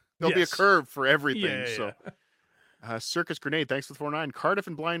scales. There'll be a Yes. curve for everything. Yeah, So yeah. Circus Grenade, thanks for the 49. Cardiff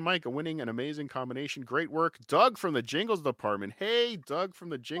and Blind Mike, a winning and amazing combination. Great work. Doug from the Jingles Department. Hey, Doug from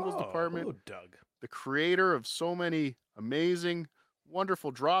the Jingles Department. Hello, Doug. The creator of so many amazing,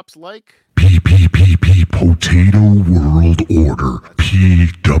 wonderful drops like PPPP Potato World Order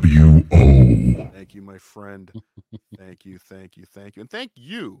PWO. Thank you, my friend. Thank you. And thank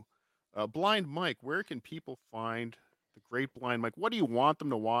you, Blind Mike. Where can people find the great Blind Mike? What do you want them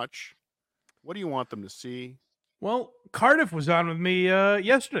to watch? What do you want them to see? Well, Cardiff was on with me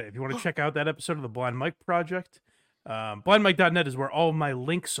yesterday. If you want to check out that episode of the Blind Mike Project, blindmike.net is where all my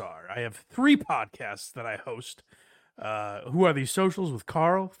links are. I have 3 podcasts that I host. Who Are These Socials with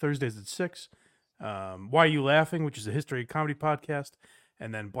Carl, Thursdays at 6. Why Are You Laughing, which is a history comedy podcast.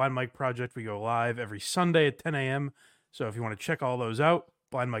 And then Blind Mike Project, we go live every Sunday at 10 a.m. So if you want to check all those out,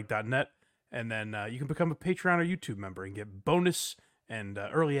 blindmike.net. And then you can become a Patreon or YouTube member and get bonus and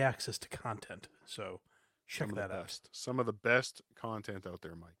early access to content. So check that out. Some of the best content out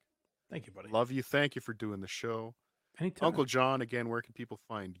there, Mike. Thank you, buddy. Love you. Thank you for doing the show. Anytime. Uncle John, again, where can people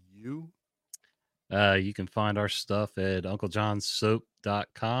find you? You can find our stuff at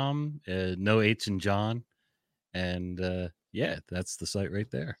unclejohnsoap.com. No H in John. And yeah, that's the site right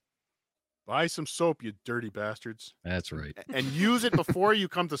there. Buy some soap, you dirty bastards. That's right. And use it before you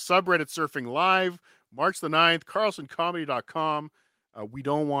come to Subreddit Surfing Live, March the 9th, carlsoncomedy.com. We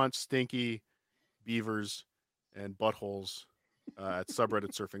don't want stinky beavers and buttholes at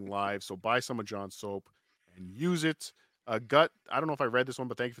Subreddit Surfing Live. So buy some of John's soap and use it. Gut, I don't know if I read this one,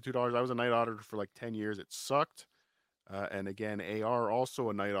 but thank you for $2. I was a night auditor for like 10 years. It sucked. And again, AR, also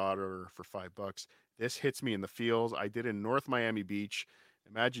a night auditor for $5. This hits me in the feels. I did in North Miami Beach.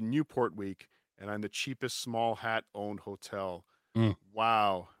 Imagine Newport Week, and I'm the cheapest small hat owned hotel.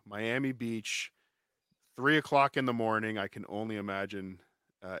 Wow. Miami Beach, 3 o'clock in the morning. I can only imagine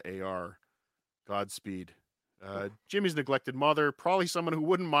AR. Godspeed. Jimmy's neglected mother, probably someone who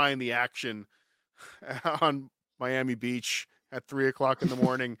wouldn't mind the action on Miami Beach at 3 o'clock in the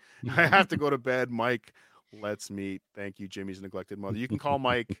morning. I have to go to bed. Mike, let's meet. Thank you, Jimmy's neglected mother. You can call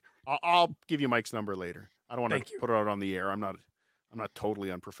Mike. I'll give you Mike's number later. I don't want to put it out on the air. I'm not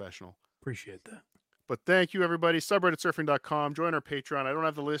totally unprofessional. Appreciate that. But thank you, everybody. Subredditsurfing.com. Join our Patreon. I don't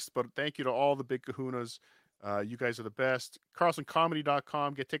have the list, but thank you to all the big kahunas. You guys are the best.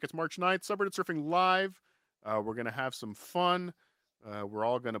 carlsoncomedy.com. Get tickets March 9th. Subreddit Surfing Live. We're going to have some fun. We're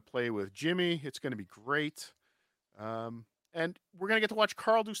all going to play with Jimmy. It's going to be great. And we're going to get to watch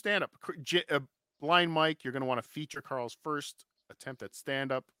Carl do stand-up. Blind Mike, you're going to want to feature Carl's first attempt at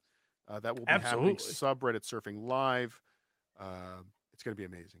stand-up. That will be happening Subreddit Surfing Live. It's going to be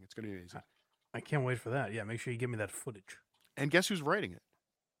amazing. It's going to be amazing. I can't wait for that. Yeah, make sure you give me that footage. And guess who's writing it?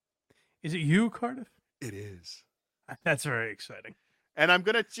 Is it you, Cardiff? It is. That's very exciting. And I'm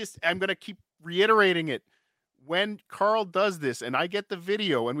going to keep reiterating it. When Carl does this and I get the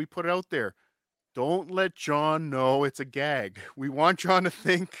video and we put it out there, don't let John know it's a gag. We want John to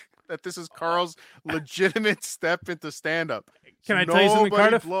think that this is Carl's legitimate step into stand-up. Can I tell you something,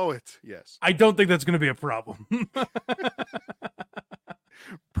 Cardiff? Blow it. Yes. I don't think that's going to be a problem.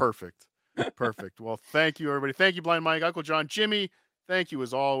 Perfect. Well, thank you, everybody. Thank you, Blind Mike, Uncle John, Jimmy. Thank you,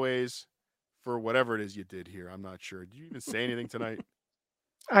 as always, for whatever it is you did here. I'm not sure. Did you even say anything tonight?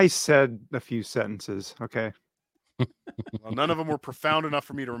 I said a few sentences. Okay. Well, none of them were profound enough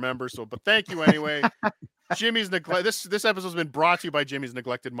for me to remember. But thank you anyway. Jimmy's neglect. This episode's been brought to you by Jimmy's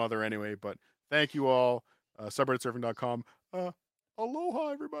neglected mother anyway. But thank you all. Subredditsurfing.com. Aloha,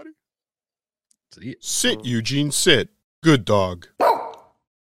 everybody. Sit, Eugene, sit. Good dog.